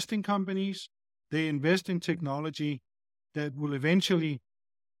invest in companies, they invest in technology that will eventually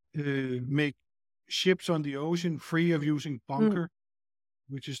make ships on the ocean free of using bunker,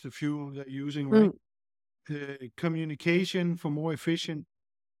 which is the fuel they're using, right? Communication for more efficient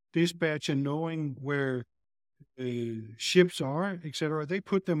dispatch and knowing where ships are, etc. They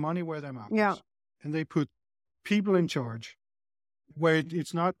put their money where their mouth is. And they put people in charge, where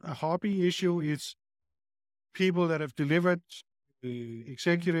it's not a hobby issue, it's people that have delivered,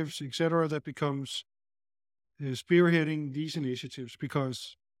 executives, etc., that becomes spearheading these initiatives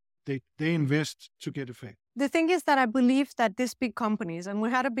because they invest to get effect. The thing is that I believe that these big companies, and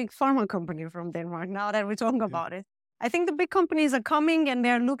we had a big pharma company from Denmark, now that we're talking about it, I think the big companies are coming and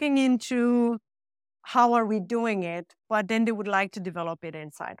they're looking into how are we doing it, but then they would like to develop it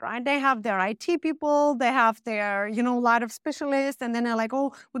inside, right? They have their IT people, they have their, a lot of specialists, and then they're like,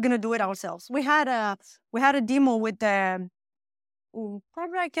 oh, we're going to do it ourselves. We had a demo with the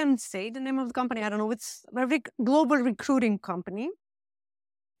Probably I can say the name of the company. I don't know. It's a global recruiting company.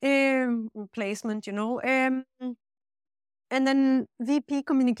 Placement, and then VP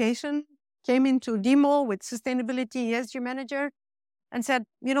communication came into demo with sustainability ESG manager and said,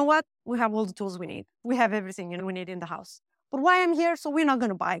 you know what? We have all the tools we need. We have everything we need in the house. But why I'm here? So we're not going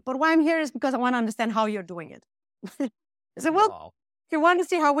to buy. But why I'm here is because I want to understand how you're doing it. I said, well, if you want to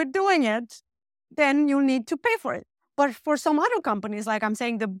see how we're doing it, then you'll need to pay for it. But for some other companies, like I'm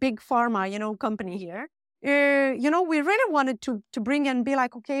saying, the big pharma, company here, we really wanted to bring and be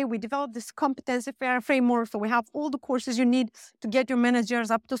like, okay, we developed this competency framework. So we have all the courses you need to get your managers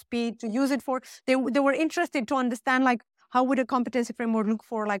up to speed, to use it for, they were interested to understand, like, how would a competency framework look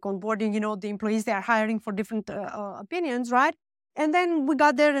for, like, onboarding, the employees they are hiring for different opinions, right? And then we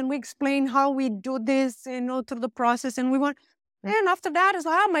got there and we explained how we do this, through the process. And we want, and after that, it's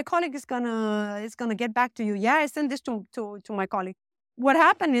like, my colleague is gonna get back to you. Yeah, I sent this to my colleague. What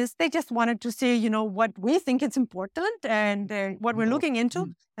happened is they just wanted to see, what we think it's important and what we're looking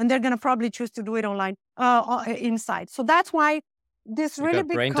into, and they're gonna probably choose to do it online, inside. So that's why this You really got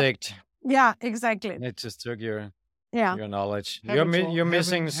big. brain dicked. Yeah, exactly. It just took your Yeah. knowledge. Having You're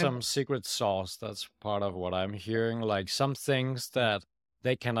missing having- some secret sauce. That's part of what I'm hearing. Like some things that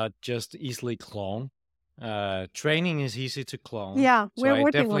they cannot just easily clone. Training is easy to clone. Yeah, So we're I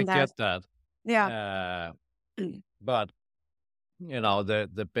working definitely on that. get that. Yeah. But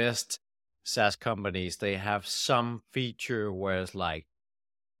the best SaaS companies, they have some feature where it's like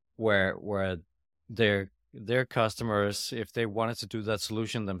where their customers, if they wanted to do that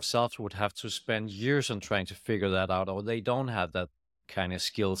solution themselves, would have to spend years on trying to figure that out, or they don't have that kind of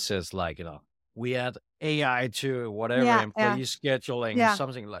skill sets. Like, we add AI to whatever employee scheduling,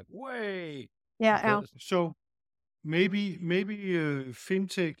 something like way. Yeah. So maybe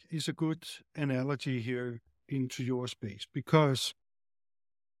fintech is a good analogy here into your space, because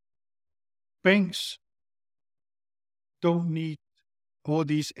banks don't need all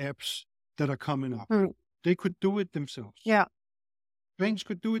these apps that are coming up. They could do it themselves. Yeah. Banks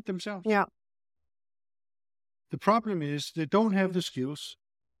could do it themselves. Yeah. The problem is they don't have the skills,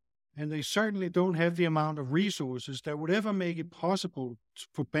 and they certainly don't have the amount of resources that would ever make it possible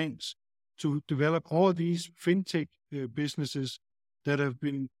for banks to develop all these fintech businesses that have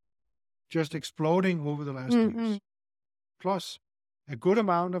been just exploding over the last years. Plus, a good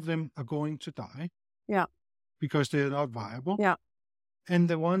amount of them are going to die. Yeah. Because they're not viable. Yeah. And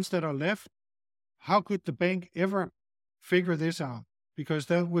the ones that are left, how could the bank ever figure this out? Because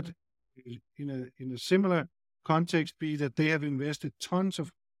that would, in a similar context, be that they have invested tons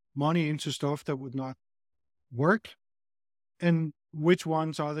of money into stuff that would not work. And which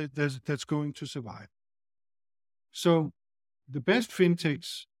ones are that's going to survive? So the best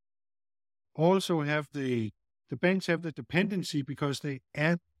fintechs also have the banks have the dependency because they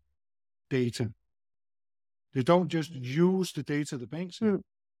add data. They don't just use the data the banks have.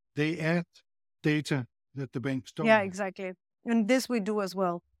 They add data that the banks don't. Yeah, have. exactly. And this we do as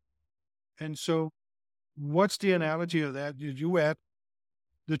well. And so what's the analogy of that? You add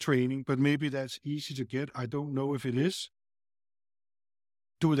the training, but maybe that's easy to get. I don't know if it is.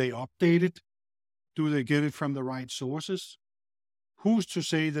 Do they update it? Do they get it from the right sources? Who's to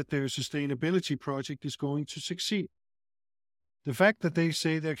say that their sustainability project is going to succeed? The fact that they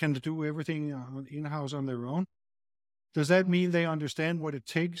say they can do everything in-house on their own, does that mean they understand what it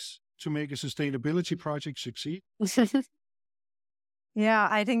takes to make a sustainability project succeed? Yeah,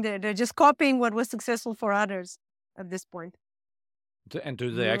 I think they're just copying what was successful for others at this point. And do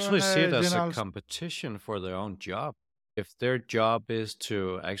they actually see it as then a I'll- competition for their own job? If their job is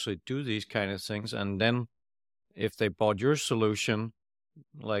to actually do these kind of things, and then if they bought your solution,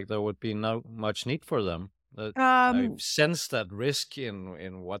 like there would be no much need for them. I sense that risk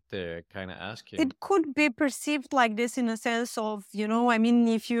in what they're kind of asking. It could be perceived like this in a sense of,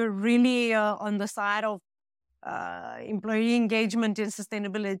 if you're really on the side of employee engagement in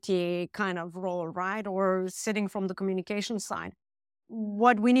sustainability kind of role, right? Or sitting from the communication side.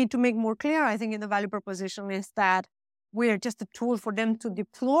 What we need to make more clear, I think, in the value proposition is that we're just a tool for them to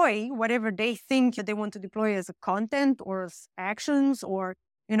deploy whatever they think they want to deploy as a content or as actions, or,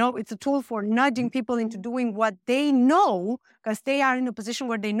 it's a tool for nudging people into doing what they know, because they are in a position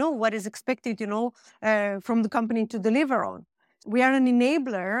where they know what is expected, from the company to deliver on. We are an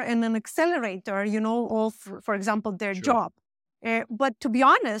enabler and an accelerator, of, for example, their job. But to be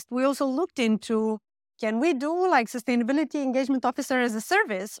honest, we also looked into, can we do like sustainability engagement officer as a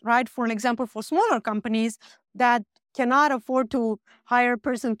service, right? For an example, for smaller companies that cannot afford to hire a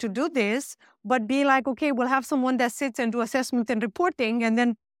person to do this, but be like, okay, we'll have someone that sits and do assessment and reporting, and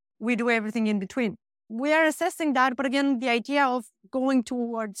then we do everything in between. we are assessing that. But again, the idea of going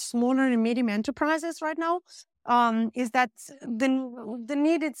towards smaller and medium enterprises right now is that the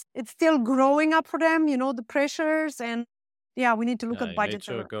need, it's still growing up for them, the pressures, and we need to look at budgets.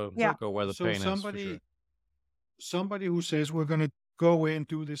 Go where the pain is, for sure. Somebody who says we're going to go away and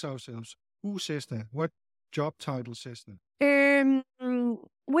do this ourselves, who says that? What job title says that?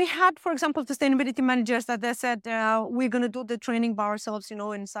 We had, for example, sustainability managers that they said, we're going to do the training by ourselves,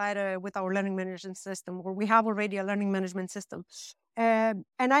 inside with our learning management system, or we have already a learning management system. And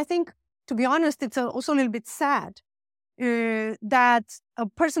I think, to be honest, it's also a little bit sad that a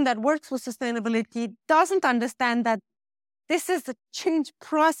person that works with sustainability doesn't understand that this is a change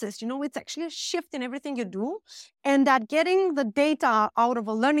process. It's actually a shift in everything you do. And that getting the data out of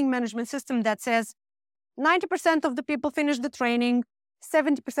a learning management system that says 90% of the people finished the training,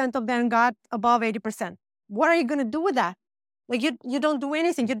 70% of them got above 80%. What are you going to do with that? Like you don't do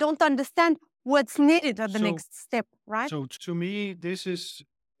anything. You don't understand what's needed at the next step, right? So to me, this is,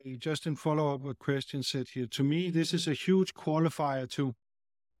 just in follow-up what Christian said here, to me, this is a huge qualifier too.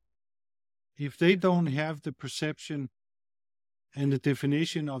 If they don't have the perception and the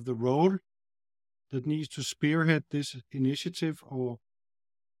definition of the role that needs to spearhead this initiative or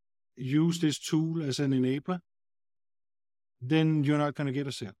use this tool as an enabler, then you're not going to get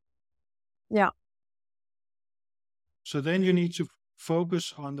a sale. Yeah. So then you need to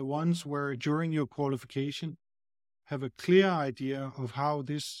focus on the ones where during your qualification have a clear idea of how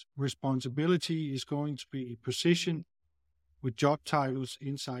this responsibility is going to be positioned with job titles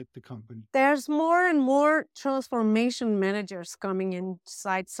inside the company. There's more and more transformation managers coming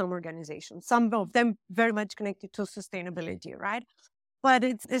inside some organizations, some of them very much connected to sustainability, right? But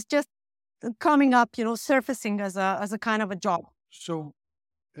it's just coming up, surfacing as a kind of a job. So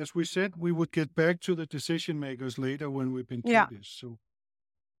as we said, we would get back to the decision makers later when we've been through this. So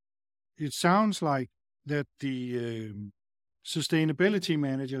it sounds like that the sustainability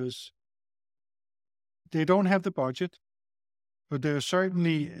managers, they don't have the budget, but they're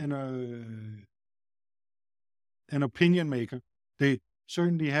certainly an opinion maker. They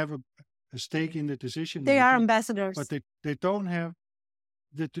certainly have a stake in the decision. They are ambassadors. But they don't have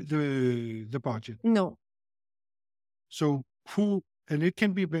the budget. No. So and it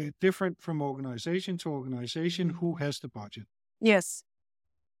can be very different from organization to organization, who has the budget. Yes.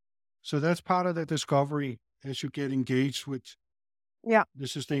 So that's part of the discovery as you get engaged with the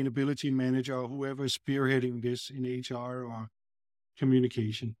sustainability manager or whoever is spearheading this in HR or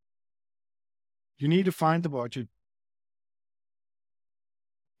communication. You need to find the budget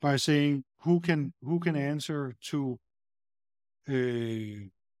by saying who can answer to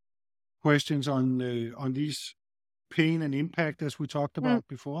questions on these pain and impact as we talked about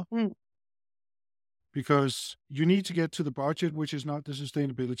before. Because you need to get to the budget, which is not the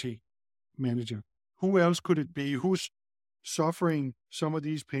sustainability manager. Who else could it be? Who's suffering some of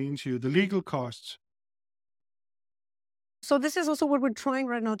these pains here? The legal costs. So this is also what we're trying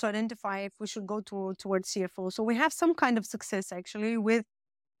right now to identify if we should go towards CFO. So we have some kind of success actually with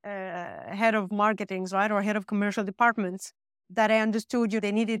head of marketings, right, or head of commercial departments that I understood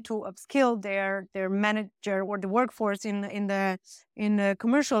they needed to upskill their manager or the workforce in the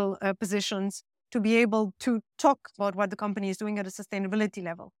commercial positions to be able to talk about what the company is doing at a sustainability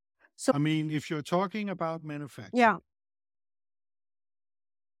level. So I mean, if you're talking about manufacturing,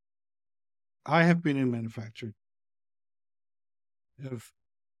 I have been in manufacturing of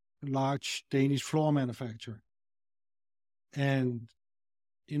large Danish floor manufacturer, and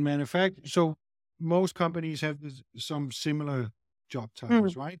in manufacturing, so most companies have some similar job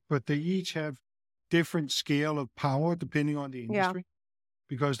titles, right? But they each have different scale of power depending on the industry,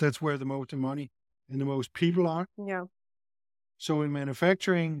 because that's where the most money and the most people are. Yeah. So in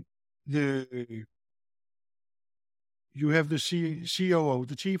manufacturing, you have the COO,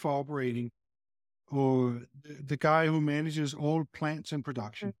 the chief operating, or the guy who manages all plants and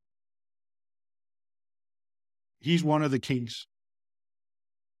production. He's one of the kings.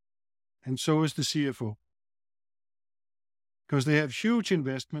 And so is the CFO. Because they have huge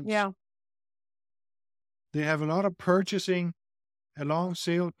investments. Yeah. They have a lot of purchasing, a long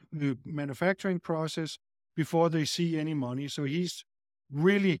sale manufacturing process before they see any money. So he's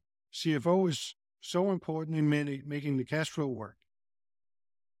really, CFO is so important in making the cash flow work.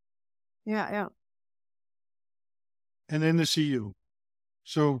 Yeah. And then the CEO.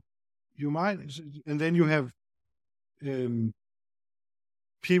 So you might, and then you have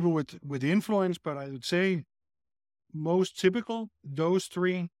people with influence, but I would say most typical, those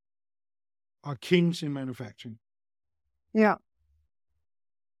three are kings in manufacturing. Yeah.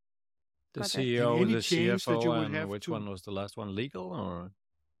 The CEO, the CFO, and which one was the last one? Legal or?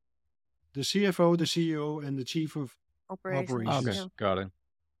 the CFO, the CEO, and the chief of Operations. operations. Okay, got it.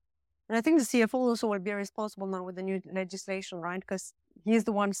 And I think the CFO also will be responsible now with the new legislation, right? Because he's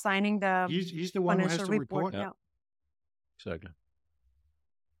the one signing the He's the one who has financial to report. report. Yeah. Exactly.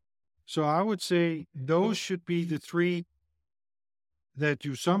 So I would say those should be the three that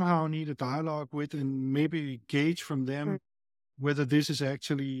you somehow need a dialogue with and maybe gauge from them whether this is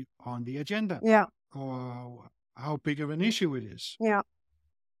actually on the agenda Yeah. or how big of an issue it is. Yeah.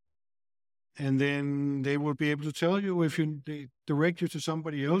 And then they will be able to tell you if they direct you to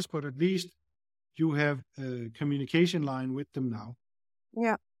somebody else, but at least you have a communication line with them now.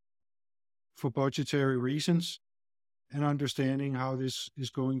 Yeah. For budgetary reasons and understanding how this is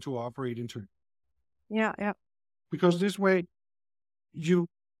going to operate into. Yeah. Yeah. Because this way, you,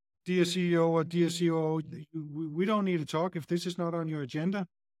 dear CEO or dear COO, we don't need to talk. If this is not on your agenda,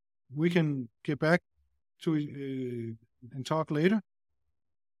 we can get back to and talk later.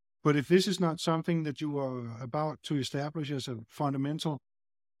 But if this is not something that you are about to establish as a fundamental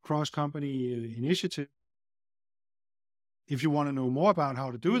cross-company initiative, if you want to know more about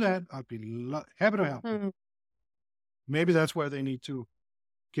how to do that, I'd be happy to help you. Maybe that's where they need to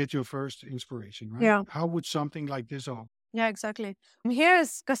get your first inspiration, right? Yeah. How would something like this all? Yeah, exactly.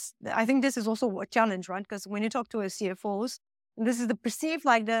 Here's, because I think this is also a challenge, right? Because when you talk to a CFOs, this is the perceived,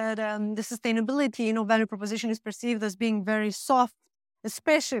 like the sustainability, value proposition is perceived as being very soft,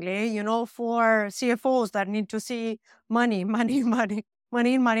 especially, for CFOs that need to see money in,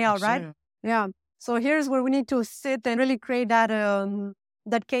 money out, right? Yeah. So here's where we need to sit and really create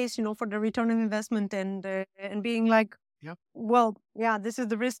that case, for the return on investment and being like, well, yeah, this is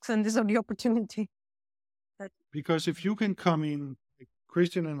the risks and these are the opportunity. Because if you can come in, like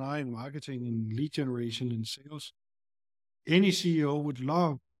Christian and I in marketing and lead generation and sales, any CEO would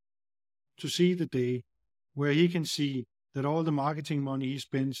love to see the day where he can see that all the marketing money he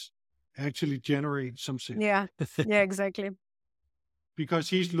spends actually generates some sales. Yeah, yeah, exactly. Because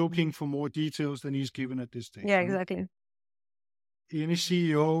he's looking for more details than he's given at this stage. Yeah, right? exactly. Any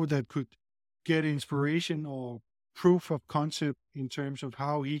CEO that could get inspiration or proof of concept in terms of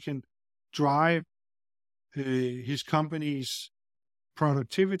how he can drive his company's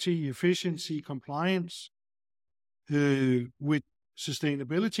productivity, efficiency, compliance with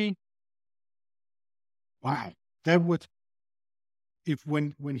sustainability. Wow, that would, if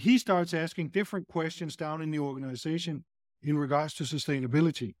when he starts asking different questions down in the organization in regards to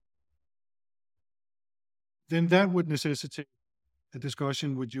sustainability, then that would necessitate a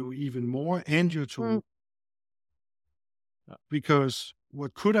discussion with you even more and your tool. Because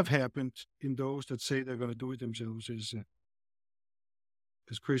what could have happened in those that say they're going to do it themselves is,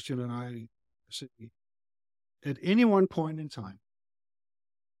 as Christian and I say, at any one point in time,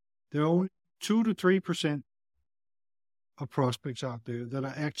 there are only 2 to 3% of prospects out there that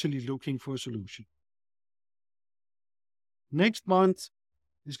are actually looking for a solution. Next month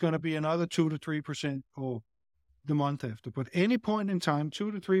is going to be another 2 to 3%, or the month after. But any point in time,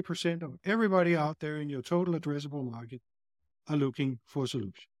 2 to 3% of everybody out there in your total addressable market are looking for a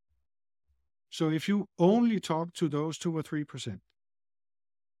solution. So if you only talk to those 2 or 3%,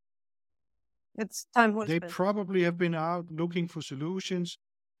 it's time well they spent. probably have been out looking for solutions,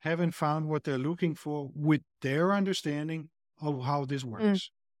 haven't found what they're looking for with their understanding of how this works.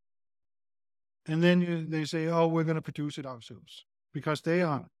 And then they say, oh, we're going to produce it ourselves, because they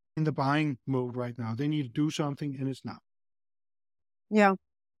are in the buying mode right now. They need to do something, and it's now. Yeah.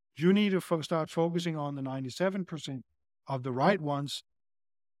 You need to start focusing on the 97% of the right ones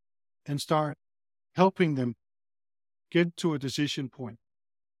and start helping them get to a decision point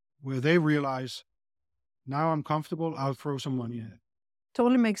where they realize, now I'm comfortable, I'll throw some money at it.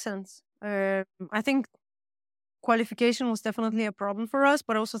 Totally makes sense. I think qualification was definitely a problem for us,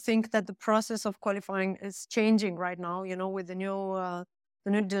 but I also think that the process of qualifying is changing right now, with the new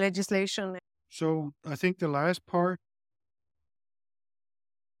legislation. So I think the last part,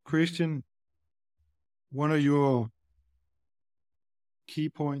 Christian, one of your key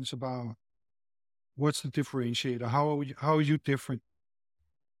points about what's the differentiator? How are you different?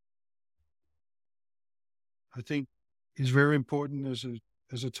 I think is very important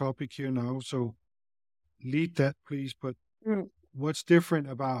as a topic here now. So lead that, please. But what's different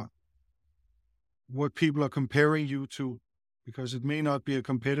about what people are comparing you to? Because it may not be a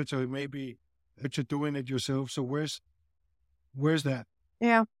competitor, it may be that you're doing it yourself. So where's that?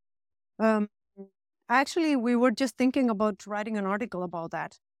 Yeah. Actually, we were just thinking about writing an article about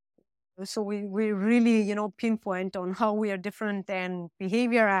that. So we really, pinpoint on how we are different than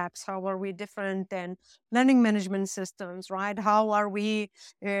behavior apps. How are we different than learning management systems, right? How are we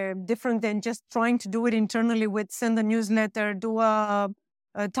different than just trying to do it internally with send a newsletter, do a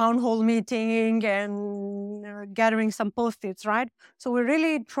a town hall meeting and gathering some post-its, right? So we're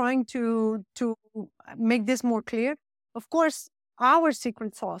really trying to make this more clear. Of course, our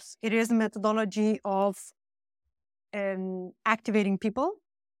secret sauce, it is a methodology of activating people,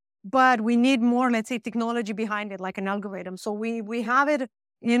 but we need more, let's say, technology behind it, like an algorithm. So we have it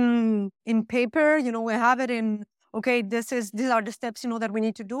in paper, we have it in, okay, these are the steps, that we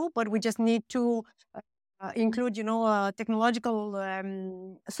need to do, but we just need to include, technological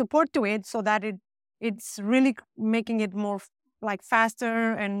support to it so that it's really making it more like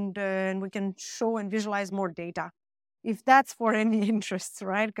faster and we can show and visualize more data. If that's for any interest,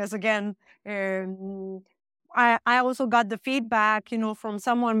 right? Because again, I also got the feedback, from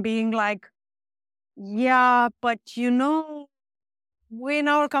someone being like, yeah, but we in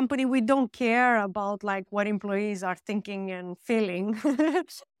our company, we don't care about like what employees are thinking and feeling.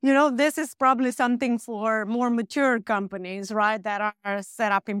 This is probably something for more mature companies, right? That are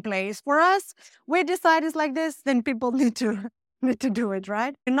set up in place. For us, we decide it's like this, then people need to do it,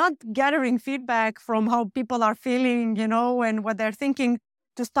 right? You're not gathering feedback from how people are feeling, and what they're thinking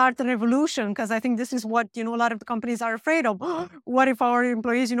to start a revolution, because I think this is what, a lot of the companies are afraid of. What if our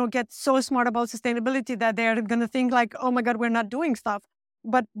employees, get so smart about sustainability that they're going to think like, oh my God, we're not doing stuff.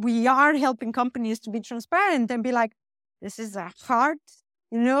 But we are helping companies to be transparent and be like, this is a hard,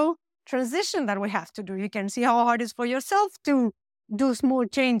 transition that we have to do. You can see how hard it is for yourself to do small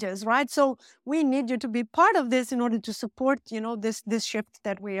changes, right? So we need you to be part of this in order to support, this shift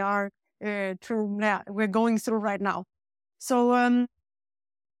that we are we're going through right now. So,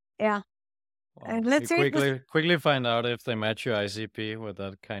 yeah. Well, And let's you see. quickly find out if they match your ICP with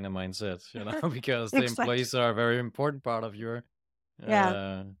that kind of mindset, because the Exactly. employees are a very important part of your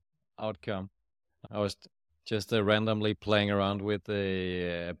outcome. I was just randomly playing around with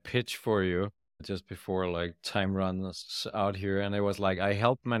a pitch for you just before like time runs out here, and it was like, I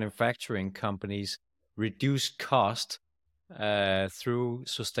help manufacturing companies reduce cost through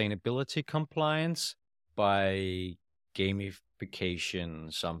sustainability compliance by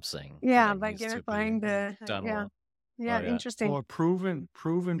gamification something. Yeah, by gamifying the interesting. Or proven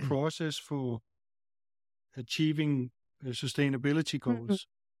process for achieving sustainability goals.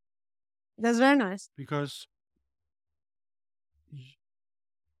 That's very nice. Because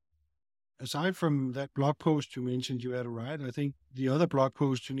aside from that blog post you mentioned you had to write, I think the other blog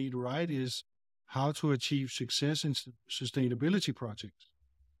post you need to write is how to achieve success in sustainability projects.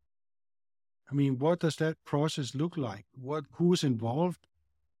 I mean, what does that process look like? Who's involved?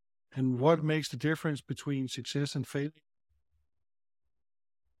 And what makes the difference between success and failure?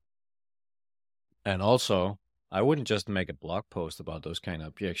 And also, I wouldn't just make a blog post about those kind of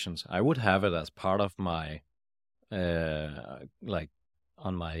objections. I would have it as part of my, like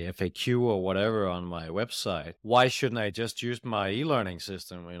on my FAQ or whatever on my website. Why shouldn't I just use my e-learning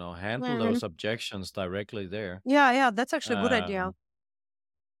system, handle those objections directly there? Yeah, that's actually a good idea.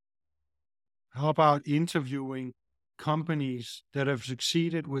 How about interviewing companies that have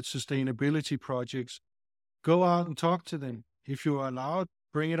succeeded with sustainability projects? Go out and talk to them. If you're allowed,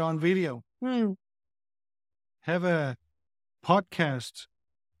 bring it on video. Have a podcast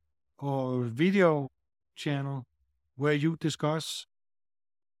or video channel where you discuss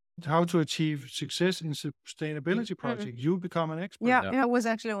how to achieve success in sustainability project. You become an expert. Yeah, it was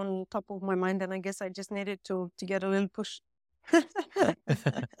actually on top of my mind, and I guess I just needed to get a little push.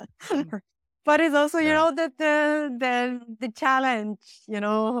 But it's also, that the challenge,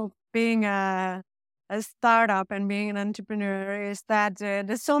 being a startup and being an entrepreneur is that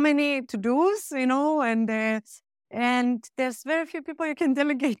there's so many to-dos, and there's very few people you can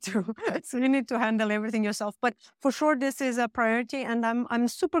delegate to. So you need to handle everything yourself. But for sure, this is a priority. And I'm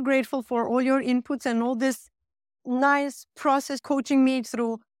super grateful for all your inputs and all this nice process coaching me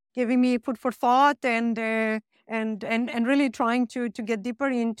through, giving me food for thought and really trying to get deeper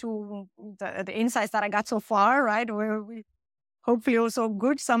into the insights that I got so far, right? Where we hopefully also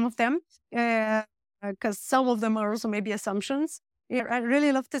good, some of them, because some of them are also maybe assumptions. Yeah, I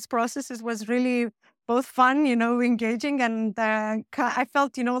really loved this process. It was really both fun, engaging, and I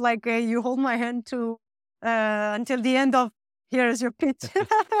felt, like you hold my hand to until the end of, here's your pitch.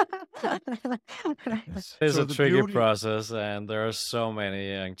 It's a tricky process, and there are so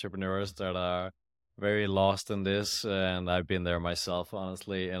many entrepreneurs that are very lost in this, and I've been there myself,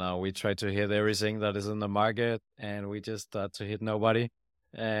 honestly. We try to hit everything that is in the market, and we just start to hit nobody.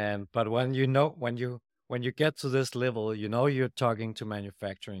 But when you get to this level, you're talking to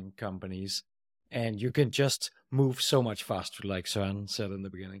manufacturing companies, and you can just move so much faster, like Søren said in the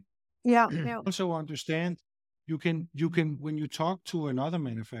beginning. Yeah. Also understand, you can when you talk to another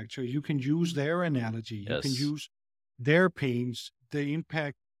manufacturer, you can use their analogy. You can use their pains, the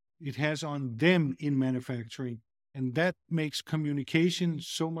impact it has on them in manufacturing. And that makes communication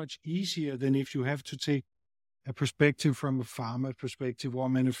so much easier than if you have to take a perspective from a farmer perspective or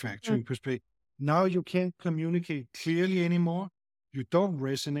manufacturing perspective. Now you can't communicate clearly anymore. You don't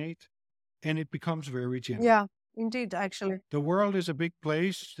resonate, and it becomes very general. Yeah, indeed, actually. The world is a big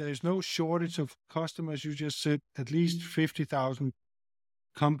place. There's no shortage of customers. You just said at least 50,000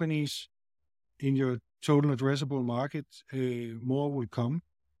 companies in your total addressable market. More will come.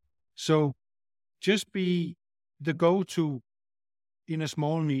 So just be the go-to in a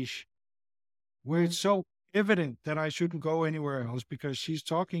small niche where it's so evident that I shouldn't go anywhere else because she's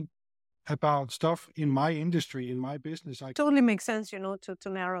talking about stuff in my industry, in my business. Totally makes sense, to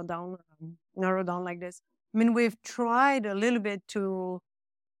narrow down like this. I mean, we've tried a little bit to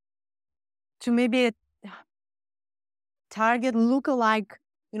maybe target lookalike,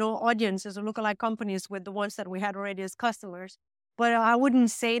 audiences or lookalike companies with the ones that we had already as customers. But I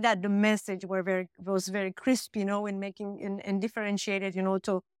wouldn't say that the message was very crisp, in making and differentiated,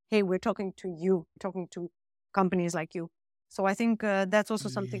 to, hey, we're talking to you, talking to companies like you. So I think that's also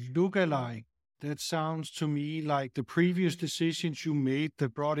something. Lookalike, that sounds to me like the previous decisions you made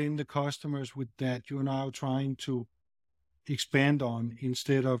that brought in the customers with that you're now trying to expand on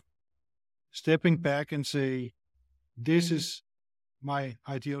instead of stepping back and say, this is my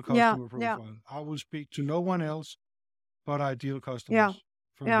ideal customer profile. Yeah. I will speak to no one else but ideal customers.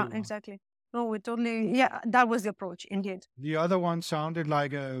 Yeah, exactly. No, we totally, that was the approach, indeed. The other one sounded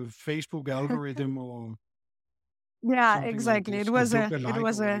like a Facebook algorithm or... Yeah, exactly. Like it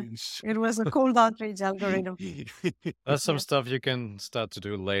was a cold outreach algorithm. That's some stuff you can start to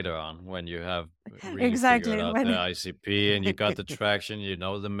do later on when you have really figured out the ICP and you got the traction,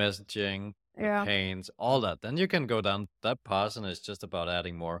 the messaging, the pains, all that. Then you can go down that path, and it's just about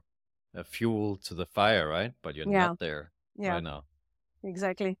adding more fuel to the fire, right? But you're not there right now.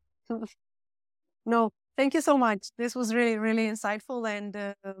 Exactly. No, thank you so much. This was really, really insightful, and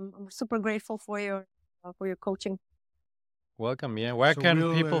I'm super grateful for your coaching. Welcome. Yeah. Where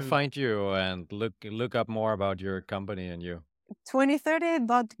can people find you and look up more about your company and you?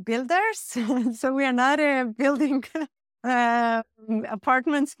 2030.builders. So we are not building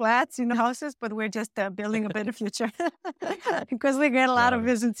apartments, flats, houses, but we're just building a better future because we get a lot of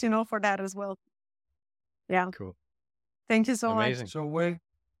visits, for that as well. Yeah. Cool. Thank you so Amazing. much. So where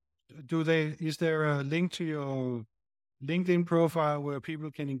is there a link to your LinkedIn profile where people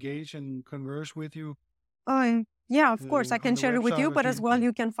can engage and converse with you? Oh, yeah, of course. I can share it with you, but as well,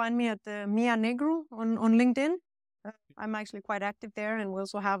 you can find me at Mia Negru on LinkedIn. I'm actually quite active there, and we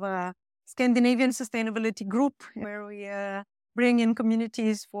also have a Scandinavian sustainability group where we bring in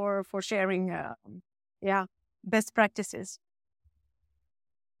communities for sharing, best practices.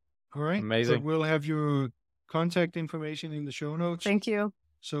 All right. Amazing. So we'll have your contact information in the show notes. Thank you.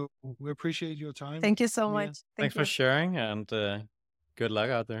 So we appreciate your time. Thank you so much. Thanks for sharing, and good luck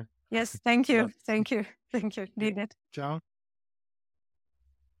out there. Yes, thank you. Thank you. Thank you. Need it. Ciao.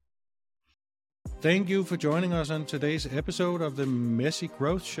 Thank you for joining us on today's episode of the Messy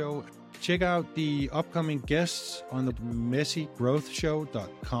Growth Show. Check out the upcoming guests on the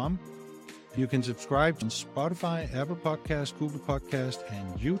messygrowthshow.com. You can subscribe on Spotify, Apple Podcasts, Google Podcasts,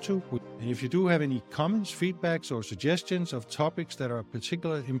 and YouTube. And if you do have any comments, feedbacks, or suggestions of topics that are of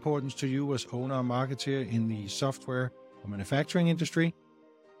particular importance to you as owner or marketer in the software or manufacturing industry,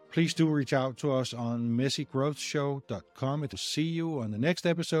 please do reach out to us on messygrowthshow.com. To see you on the next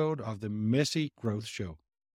episode of the Messy Growth Show.